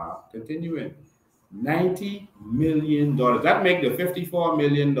deals are continuing. $90 million. That make the $54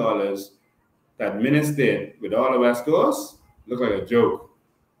 million that Minnis did with all the West Coast look like a joke.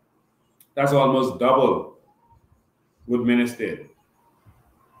 That's almost double what Minnis did.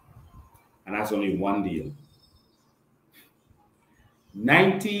 And that's only one deal.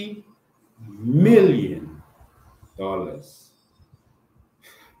 $90 million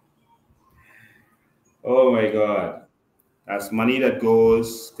Oh my God. That's money that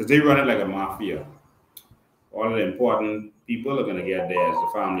goes, because they run it like a mafia. All of the important people are going to get theirs. The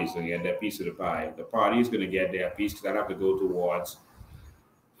families are going to get their piece of the pie. The party is going to get their piece because that have to go towards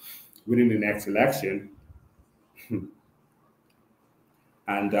winning the next election.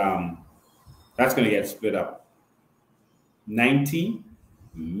 And that's going to get split up. $90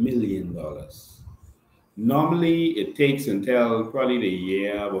 million. Normally, it takes until probably the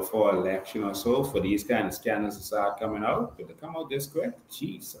year before election or so for these kind of scandals to start coming out. But to come out this quick,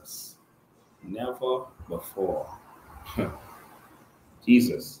 Jesus, never before.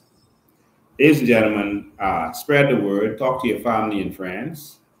 Jesus. Ladies and gentlemen, spread the word. Talk to your family and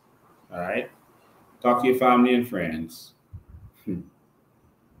friends. All right? Talk to your family and friends.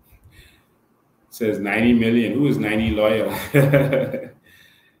 Says 90 million. Who is 90 loyal?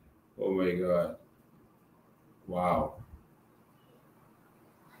 Oh my God. Wow.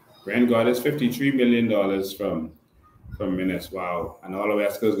 Brent got his $53 million from Minutes. Wow. And all of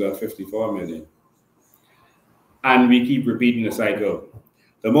Esco's got $54 million. And we keep repeating the cycle.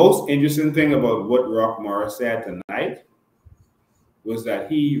 The most interesting thing about what Rock Morris said tonight was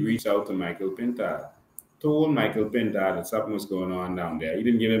that he reached out to Michael Pintard. Told Michael Pintard that something was going on down there. He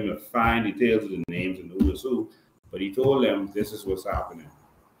didn't give him the fine details of the names and who was who, but he told them this is what's happening.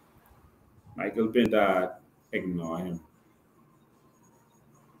 Michael Pintard ignored him.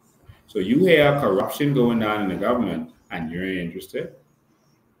 So you hear corruption going on in the government and you're interested.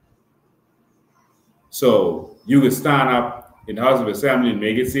 So you could stand up in the House of Assembly and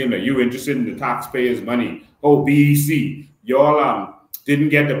make it seem like you're interested in the taxpayers' money. Oh, BEC, y'all didn't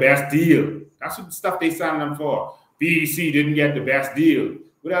get the best deal. That's what the stuff they signed up for. BEC didn't get the best deal.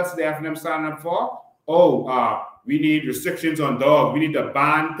 What else did they have them sign up for? Oh, we need restrictions on dogs. We need to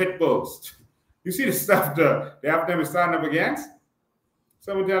ban pit bulls. You see the stuff they have them sign up against?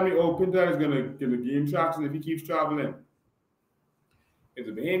 Someone tell me, oh, Pintard is gonna gain traction if he keeps traveling. If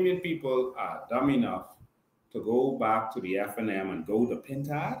the Bahamian people are dumb enough to go back to the FNM and go to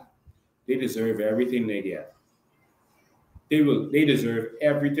Pintard, they deserve everything they get. They deserve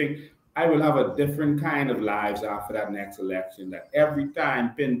everything. I will have a different kind of lives after that next election. That every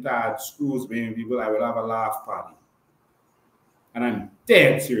time Pintard screws Bahamian people, I will have a laugh party. And I'm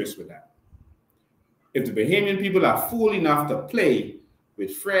dead serious with that. If the Bahamian people are fool enough to play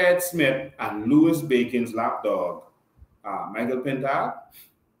with Fred Smith and Louis Bacon's lapdog, Michael Pintard,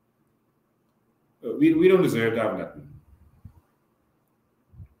 we don't deserve to have nothing.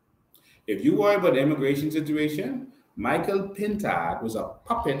 If you worry about the immigration situation, Michael Pintard was a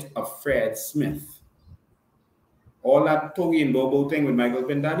puppet of Fred Smith. All that Togi and Bobo thing with Michael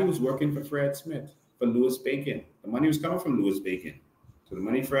Pintard, he was working for Fred Smith, for Louis Bacon. The money was coming from Louis Bacon. So the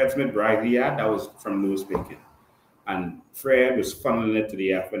money Fred Smith bragged he had, that was from Louis Bacon. And Fred was funneling it to the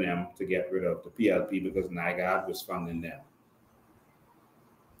FNM to get rid of the PLP because NIGAD was funding them.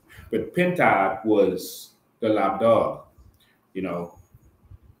 But Pintard was the lapdog, you know.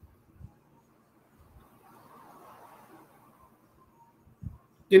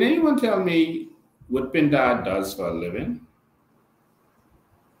 Can anyone tell me what Pintard does for a living?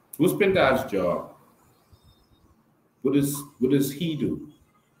 What's Pintard's job? What does he do?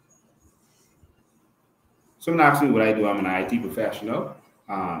 Someone asked me what I do. I'm an IT professional.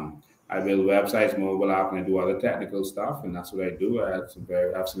 I build websites, mobile app, and I do other technical stuff, and that's what I do. I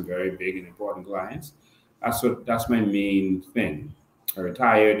have some very big and important clients. That's my main thing. I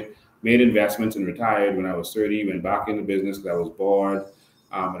retired, made investments, and retired when I was 30. Went back into business because I was bored,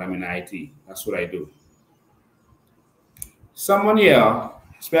 but I'm in IT. That's what I do. Someone here,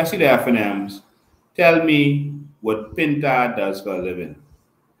 especially the FNMs, tell me what Pintard does for a living.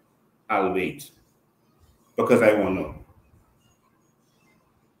 I'll wait because I want to know.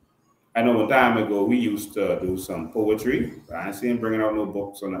 I know one time ago we used to do some poetry. I ain't seen him bringing out no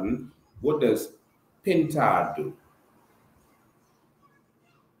books or nothing. What does Pintard do?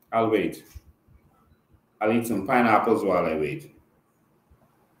 I'll wait. I'll eat some pineapples while I wait.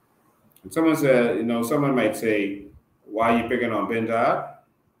 And someone said, you know, someone might say, why are you picking on Pintard?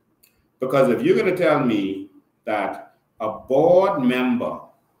 Because if you're going to tell me that a board member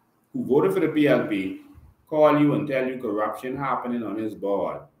who voted for the PLP call you and tell you corruption happening on his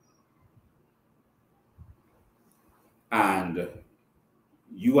board, and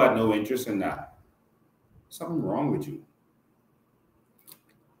you had no interest in that, something wrong with you.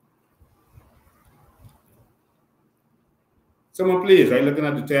 Someone please, are you looking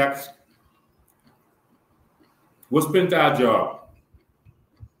at the text? What's Pintard's job?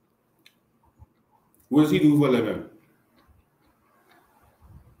 What does he do for a living?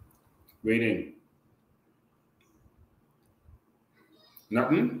 Waiting.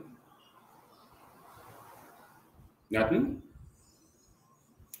 Nothing? Nothing.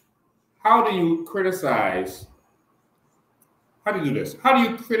 How do you criticize? How do you do this? How do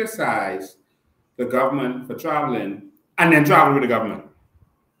you criticize the government for traveling and then travel with the government?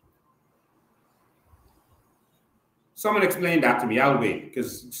 Someone explain that to me. I'll wait,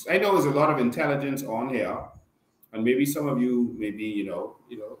 because I know there's a lot of intelligence on here, and maybe some of you may be, a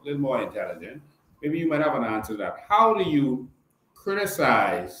little more intelligent. Maybe you might have an answer to that. How do you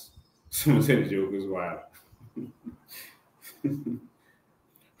criticize? Someone said the joke is wild.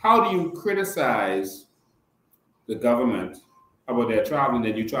 How do you criticize the government about their travel, and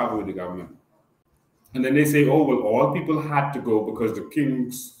then you travel with the government? And then they say, oh, well, all people had to go because the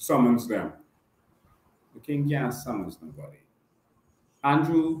king summons them. The king can't summon nobody.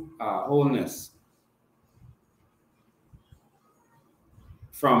 Andrew Holness,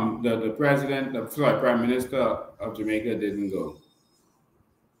 from the Prime Minister of Jamaica didn't go.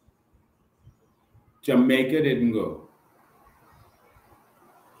 Jamaica didn't go.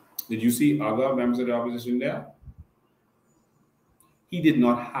 Did you see other members of the opposition there? He did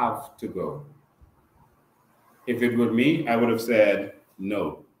not have to go. If it were me, I would have said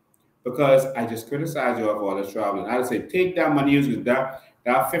no. Because I just criticized you of all this traveling. I would say, take that money, use that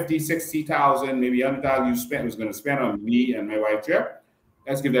 50, 60,000, maybe 100,000 you spent was going to spend on me and my wife trip.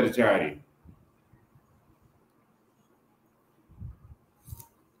 Let's give that to charity.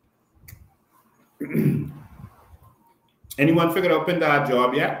 Anyone figured out Pindad's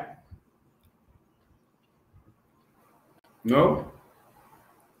job yet? No?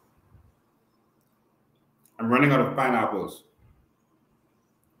 I'm running out of pineapples.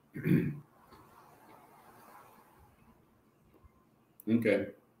 Okay.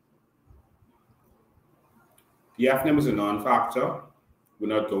 The FNM is a non-factor. We're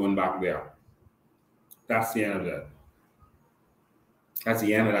not going back there. That's the end of that. That's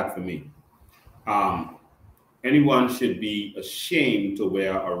the end of that for me. Anyone should be ashamed to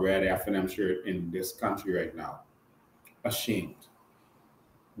wear a red FNM shirt in this country right now. Ashamed.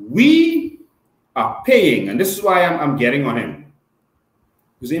 We are paying, and this is why I'm getting on him.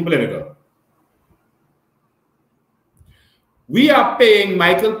 He's in political. We are paying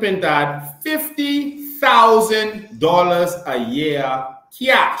Michael Pintard $50,000 a year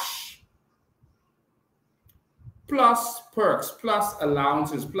cash, plus perks, plus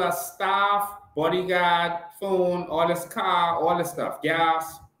allowances, plus staff, bodyguard, phone, all this car, all this stuff,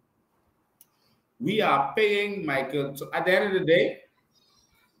 gas. We are paying Michael. So at the end of the day,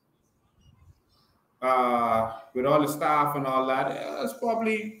 with all the staff and all that,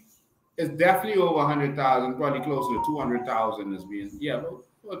 it's definitely over 100,000, probably closer to 200,000 is being, about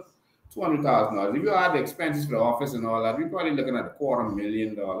 $200,000. If you add the expenses for the office and all that, we're probably looking at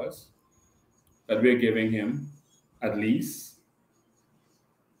 $250,000 that we're giving him, at least.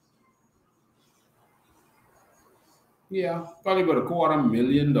 Yeah, probably about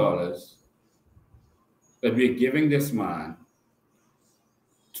 $250,000 that we're giving this man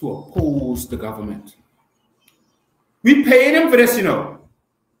to oppose the government. We paid him for this,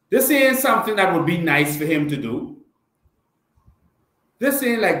 This ain't something that would be nice for him to do. This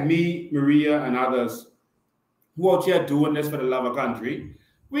ain't like me, Maria, and others who out here doing this for the love of country.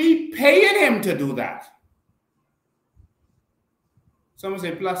 We paying him to do that. Someone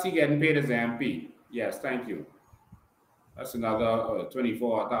say, plus he getting paid as an MP. Yes, thank you. That's another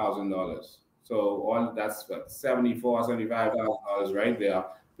 $24,000. So all that's what, $74,000, $75,000 right there.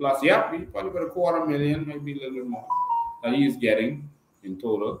 Plus, yeah, we probably got $250,000, maybe a little bit more that he's getting in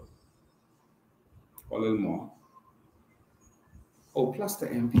total. A little more. Oh, plus the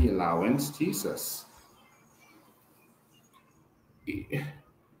MP allowance, Jesus.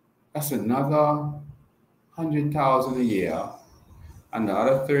 That's another $100,000 a year, and the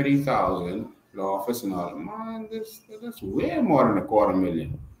other $30,000 for the office and all that. Man, that's way more than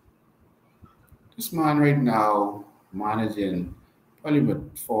 $250,000. This man right now managing probably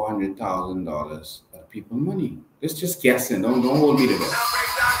about $400,000 of people money. It's just guessing. Don't hold me to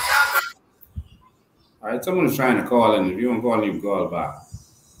that. All right, someone is trying to call in. If you want to call, you call back.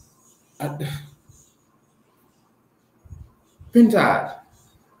 Pintard,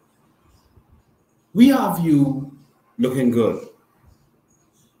 we have you looking good.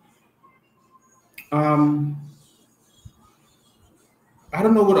 I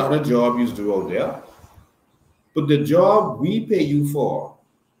don't know what other job you do out there, but the job we pay you for,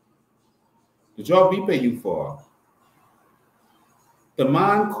 the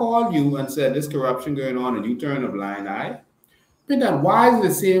man called you and said, "This corruption going on," and you turn a blind eye. Pintard, why is it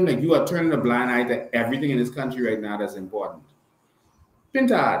the same like you are turning a blind eye to everything in this country right now that's important?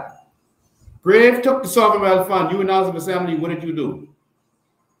 Pintard, Brave took the Sovereign Wealth Fund. You announced the assembly. What did you do?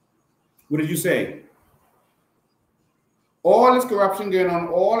 What did you say? All this corruption going on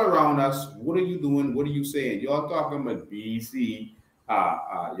all around us. What are you doing? What are you saying? Y'all talking about BEC.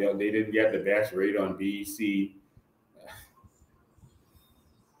 They didn't get the best rate on BEC.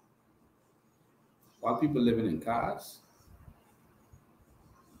 While people living in cars.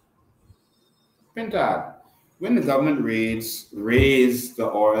 Pintard, when the government raised the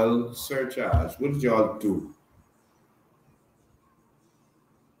oil surcharge, what did y'all do?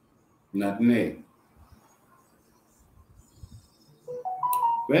 Nothing, eh?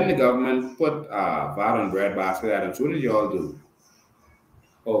 When the government put VAT on bread basket items, what did y'all do?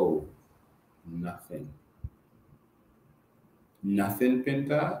 Oh, nothing. Nothing,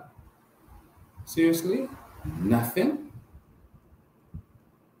 Pintard? Seriously? Nothing?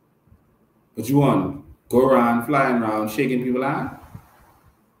 But you want to go around, flying around, shaking people's hand?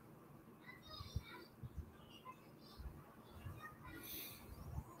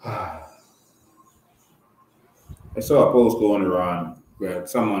 I saw a post going around where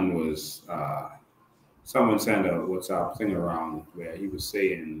someone sent a WhatsApp thing around where he was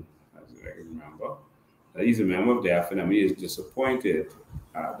saying, as I can remember, that he's a member of the FNM. He is disappointed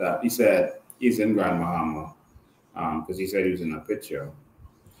that he said he's in Grand Bahama because he said he was in a picture.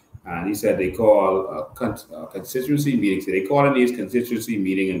 And he said they call a constituency meetings. So they call in these constituency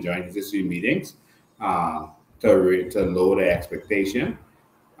meetings and joint constituency meetings to lower the expectation.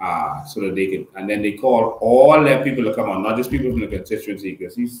 So that they can, and then they call all their people to come on, not just people from the constituency,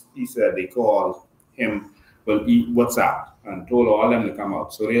 because he said they called him, WhatsApp, and told all them to come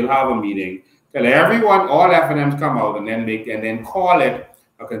out. So they'll have a meeting, tell everyone, all FNMs come out, and then call it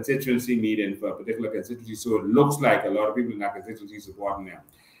a constituency meeting for a particular constituency. So it looks like a lot of people in that constituency supporting them.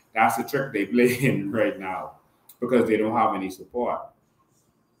 That's the trick they play in right now because they don't have any support.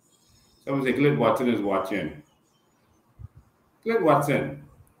 Someone say, Clint Watson is watching. Clint Watson.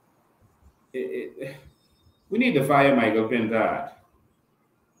 We need to fire Michael Pintard.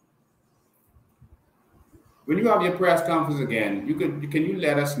 When you have your press conference again, can you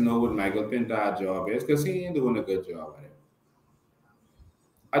let us know what Michael Pintard's job is? Because he ain't doing a good job at it.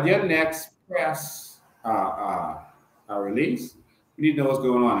 At your next press release, you need to know what's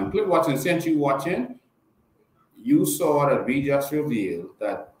going on. And Clint Watson, since you watching, you saw that we just revealed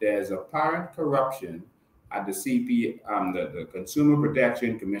that there's apparent corruption at the the Consumer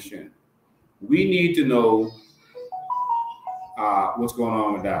Protection Commission. We need to know what's going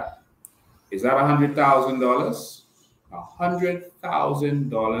on with that. Is that $100,000?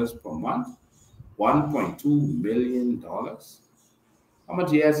 $100,000 per month? $1.2 million? How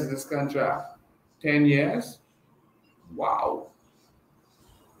much years is this contract? 10 years? Wow.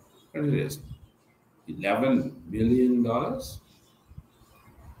 What is this? $11 million?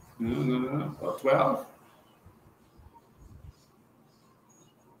 No. Or 12?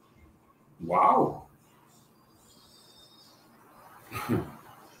 Wow.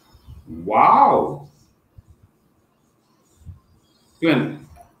 Wow. Glenn,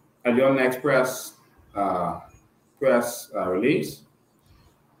 at your next press release,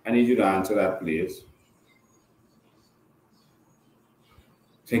 I need you to answer that, please.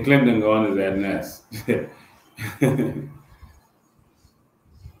 Say Clinton going to that nest.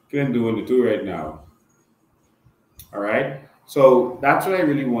 Clinton doing the two right now. All right. So that's what I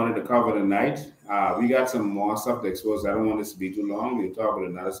really wanted to cover tonight. We got some more stuff to expose. I don't want this to be too long. We'll talk about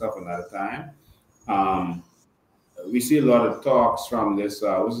another stuff another time. We see a lot of talks from this,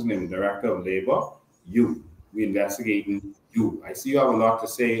 what's his name, Director of Labor, you. We're investigating you. I see you have a lot to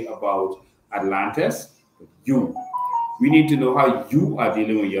say about Atlantis, you. We need to know how you are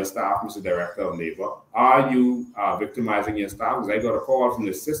dealing with your staff, Mr. Director of Labor. Are you victimizing your staff? Because I got a call from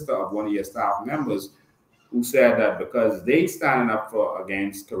the sister of one of your staff members who said that because they standing up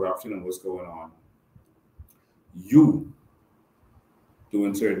against corruption and what's going on, you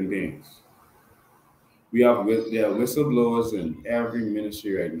doing certain things. There are whistleblowers in every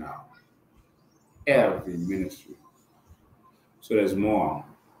ministry right now. Every ministry. So there's more.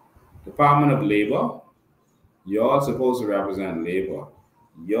 Department of Labor, y'all supposed to represent labor.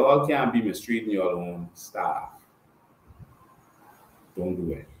 Y'all can't be mistreating your own staff. Don't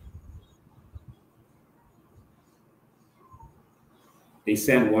do it. They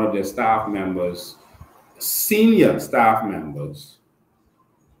sent one of their staff members, senior staff members.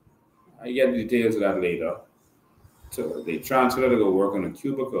 I get the details of that later. So they transferred her to go work on a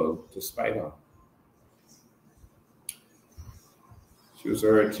cubicle to spite her. She was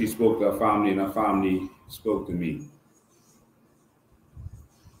hurt. She spoke to her family, and her family spoke to me.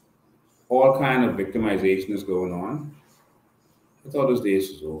 All kind of victimization is going on. I thought those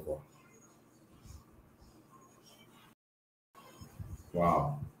days was over.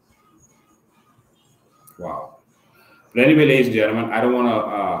 Wow. Wow. But anyway, ladies and gentlemen, I don't want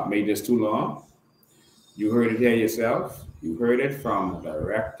to make this too long. You heard it here yourself. You heard it from the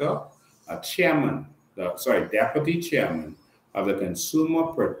director, deputy chairman of the Consumer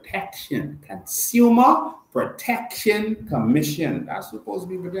Protection Commission. That's supposed to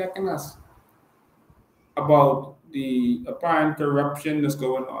be protecting us about the apparent corruption that's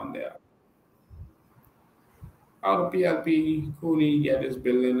going on there. How the PLP Cooney get this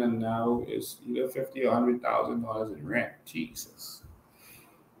building and now it's either $50,000 or $100,000 in rent. Jesus.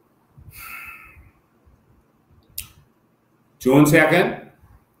 June 2nd,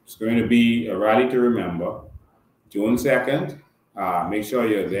 it's going to be a rally to remember. June 2nd, make sure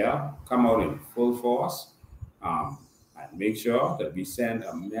you're there. Come out in full force. And make sure that we send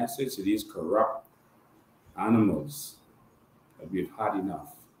a message to these corrupt animals that we've had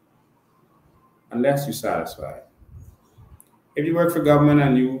enough. Unless you're satisfied. If you work for government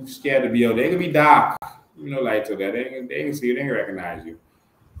and you scared to be out, they can be dark. You know, lights out there. They can see you, they can recognize you.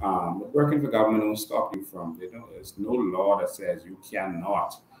 But working for government won't stop you from, there's no law that says you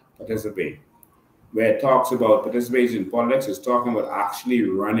cannot participate. Where it talks about participation in politics, it's talking about actually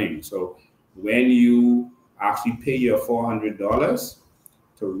running. So when you actually pay your $400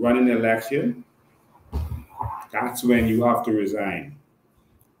 to run an election, that's when you have to resign.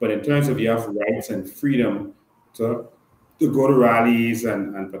 But in terms of your rights and freedom to go to rallies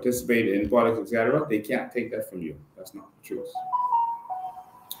and participate in politics, etc., they can't take that from you. That's not the truth.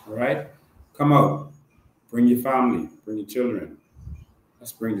 All right? Come out. Bring your family. Bring your children.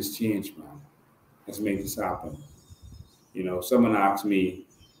 Let's bring this change, man. Let's make this happen. You know, someone asked me,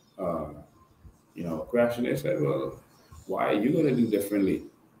 you know, a question. They said, well, why are you going to do differently?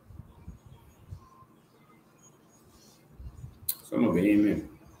 So I'm a Bahamian.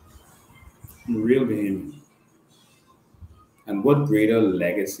 I'm a real Bahamian. And what greater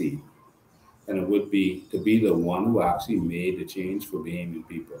legacy than it would be to be the one who actually made the change for Bahamian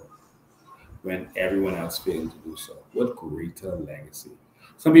people when everyone else failed to do so? What greater legacy?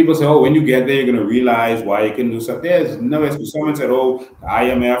 Some people say, oh, when you get there, you're going to realize why you can do something. There's no excuse. Someone said, oh, the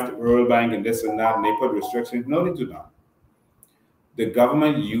IMF, the World Bank, and this and that, and they put restrictions. No, they do not. The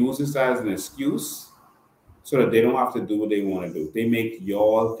government uses that as an excuse so that they don't have to do what they want to do. They make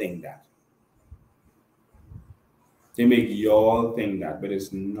y'all think that. They make y'all think that, but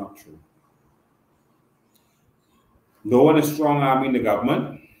it's not true. No one is strong-arming the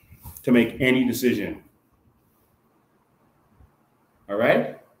government to make any decision. All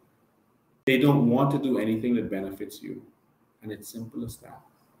right? They don't want to do anything that benefits you. And it's simple as that.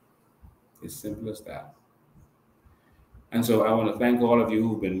 It's simple as that. And so I want to thank all of you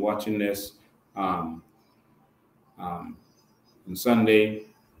who've been watching this. On Sunday,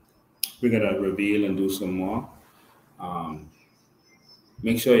 we're going to reveal and do some more.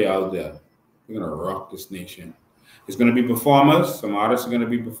 Make sure you're out there. We're going to rock this nation. It's going to be performers. Some artists are going to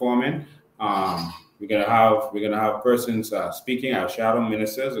be performing. We're going to have persons speaking. Our shadow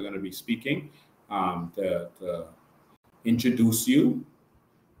ministers are going to be speaking to introduce you.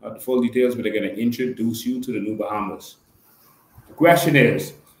 Not the full details, but they're going to introduce you to the New Bahamas. The question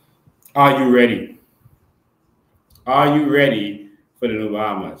is, are you ready? Are you ready for the New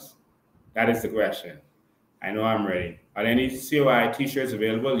Bahamas? That is the question. I know I'm ready. Are there any COI t-shirts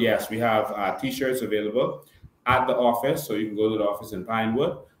available? Yes, we have t-shirts available at the office. So you can go to the office in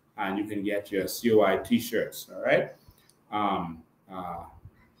Pinewood and you can get your COI t-shirts. All right.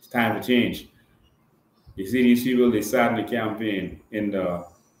 It's time for change. You see these people, they sat in the campaign in the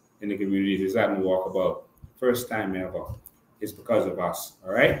communities. They sat and walk about. First time ever. It's because of us.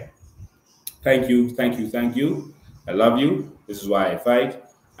 All right. Thank you. Thank you. Thank you. I love you. This is why I fight.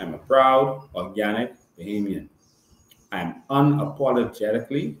 I'm a proud, organic Bahamian. I'm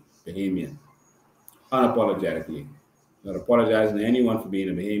unapologetically Bahamian. Unapologetically. I'm not apologizing to anyone for being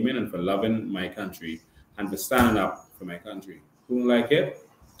a Bahamian and for loving my country and for standing up for my country. Who don't like it?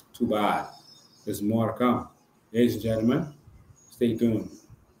 Too bad. There's more to come. Ladies and gentlemen, stay tuned.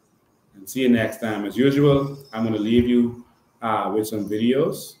 And see you next time. As usual, I'm going to leave you with some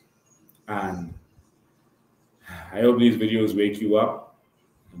videos. And I hope these videos wake you up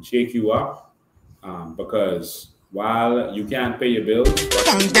and shake you up. Because while you can't pay your bills,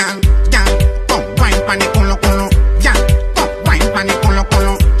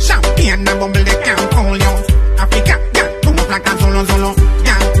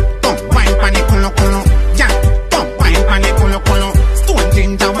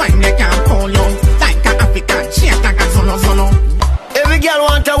 every girl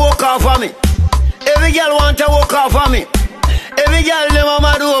want to walk off of me. Every girl want to walk off of me. Every girl them a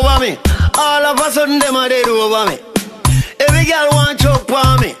mad over me. All of a sudden them a dead over me. Every girl want choke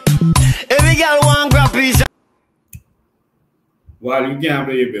on me. Every girl want grab piece. while you can't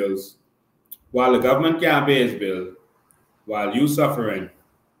pay your bills, while the government can't pay its bill, while you suffering,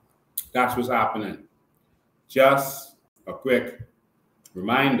 that's what's happening. Just a quick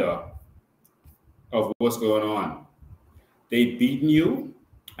reminder of what's going on. They beating you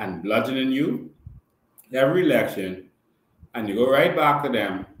and bludgeoning you every election, and you go right back to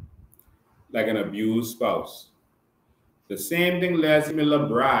them like an abused spouse. The same thing Leslie Miller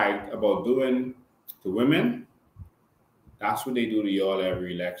bragged about doing to women, that's what they do to y'all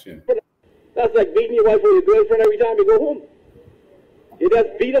every election. That's like beating your wife or your girlfriend every time you go home. You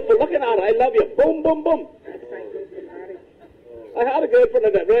just beat her for looking at her. I love you. Boom, boom, boom. I had a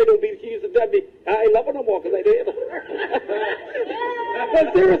girlfriend that really don't beat. She used to tell me, I love her no more because I did.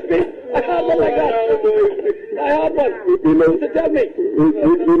 But seriously, I had one like that. I had one. You know, to tell me.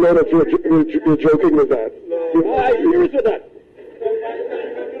 You know that you're joking with that. I'm serious with that.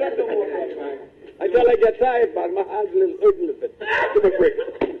 Until I get tired, man, my hands a little bit. Give me a break.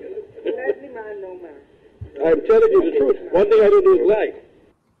 I'm telling you the truth. One thing I don't do is lie.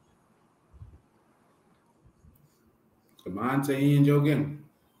 The man say he ain't joking.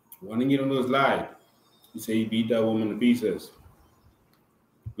 One thing you don't do is lie. He say he beat that woman to pieces.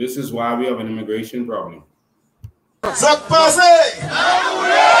 This is why we have an immigration problem. Let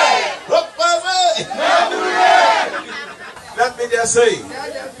me just say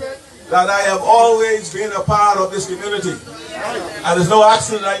that I have always been a part of this community. And there's no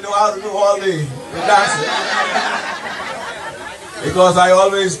accident I know how to do all the dancing. Because I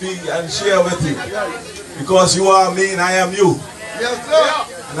always be and share with you. Because you are me and I am you. Yes,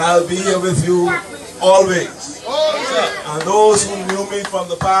 sir. And I'll be here with you always. And those who knew me from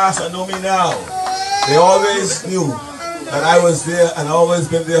the past and know me now, they always knew that I was there and always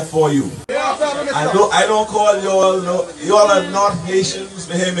been there for you. I don't call you all, no, you all are not Haitians,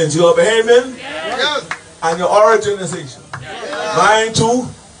 Bahamians. You are Bahamian, and your origin is Haitian. Mine too,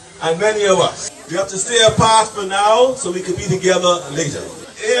 and many of us. We have to stay apart for now so we can be together later.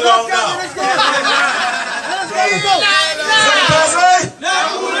 In on now.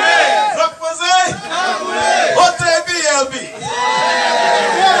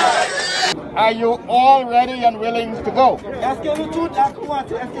 Are you all ready and willing to go?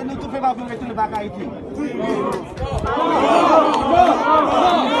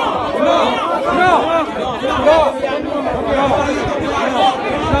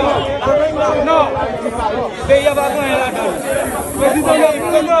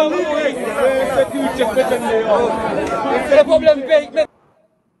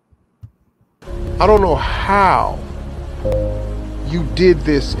 I don't know how you did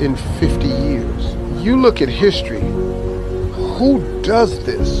this in 50 years. You look at history. Who does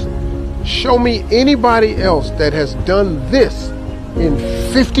this? Show me anybody else that has done this in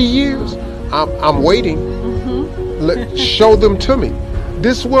 50 years. I'm waiting. Show them to me.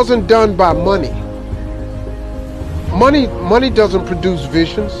 This wasn't done by money. Money doesn't produce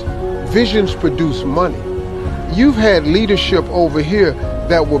visions. Visions produce money. You've had leadership over here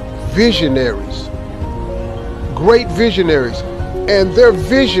that were visionaries, great visionaries, and their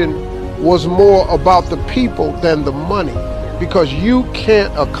vision was more about the people than the money, because you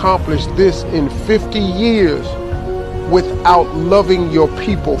can't accomplish this in 50 years without loving your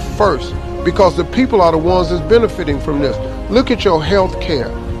people first, because the people are the ones that's benefiting from this. Look at your health care.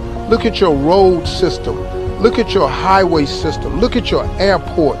 Look at your road system. Look at your highway system. Look at your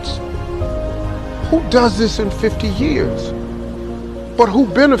airports. Who does this in 50 years? But who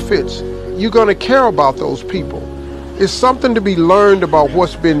benefits? You're going to care about those people. It's something to be learned about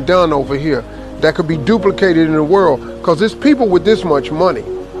what's been done over here that could be duplicated in the world, because there's people with this much money.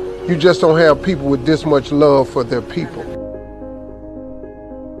 You just don't have people with this much love for their people.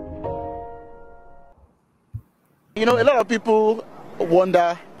 You know, a lot of people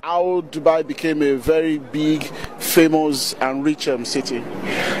wonder how Dubai became a very big, famous and rich city.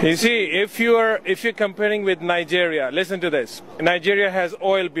 You see, if you're comparing with Nigeria, listen to this. Nigeria has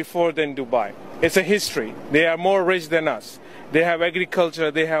oil before than Dubai. It's a history. They are more rich than us. They have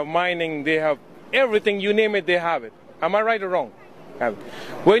agriculture, they have mining, they have everything, you name it, they have it. Am I right or wrong?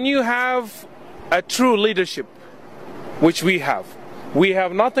 When you have a true leadership, which we have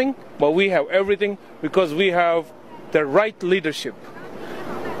nothing, but we have everything because we have the right leadership.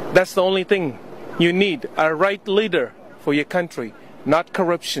 That's the only thing you need, a right leader for your country, not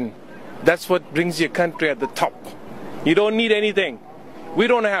corruption. That's what brings your country at the top. You don't need anything. We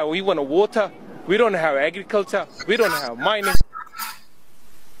want water, we don't have agriculture, we don't have mining.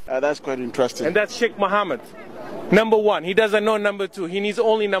 That's quite interesting. And that's Sheikh Mohammed. Number one, he doesn't know number two, he needs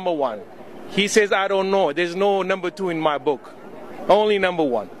only number one. He says, I don't know, there's no number two in my book. Only number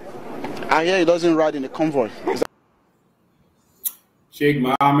one. I hear he doesn't ride in a convoy. Sheikh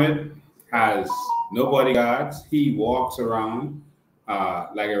Mohammed has no bodyguards. He walks around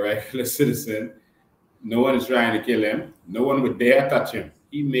like a regular citizen. No one is trying to kill him. No one would dare touch him.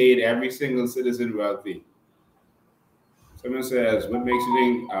 He made every single citizen wealthy. Someone says, what makes you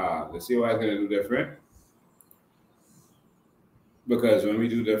think, let's see why it's going to do different? Because when we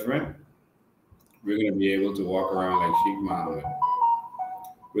do different, we're going to be able to walk around like Sheikh Mohammed.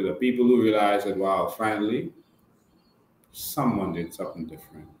 With the people who realize that, wow, finally, someone did something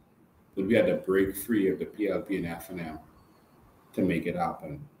different. But we had to break free of the PLP and FNM to make it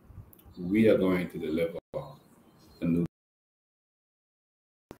happen. We are going to deliver a new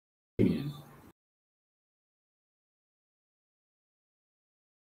union.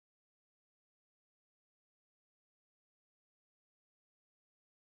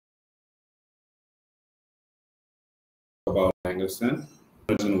 About Anderson,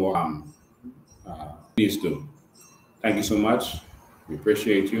 please do. Thank you so much. We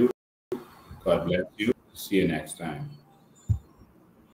appreciate you. God bless you. See you next time.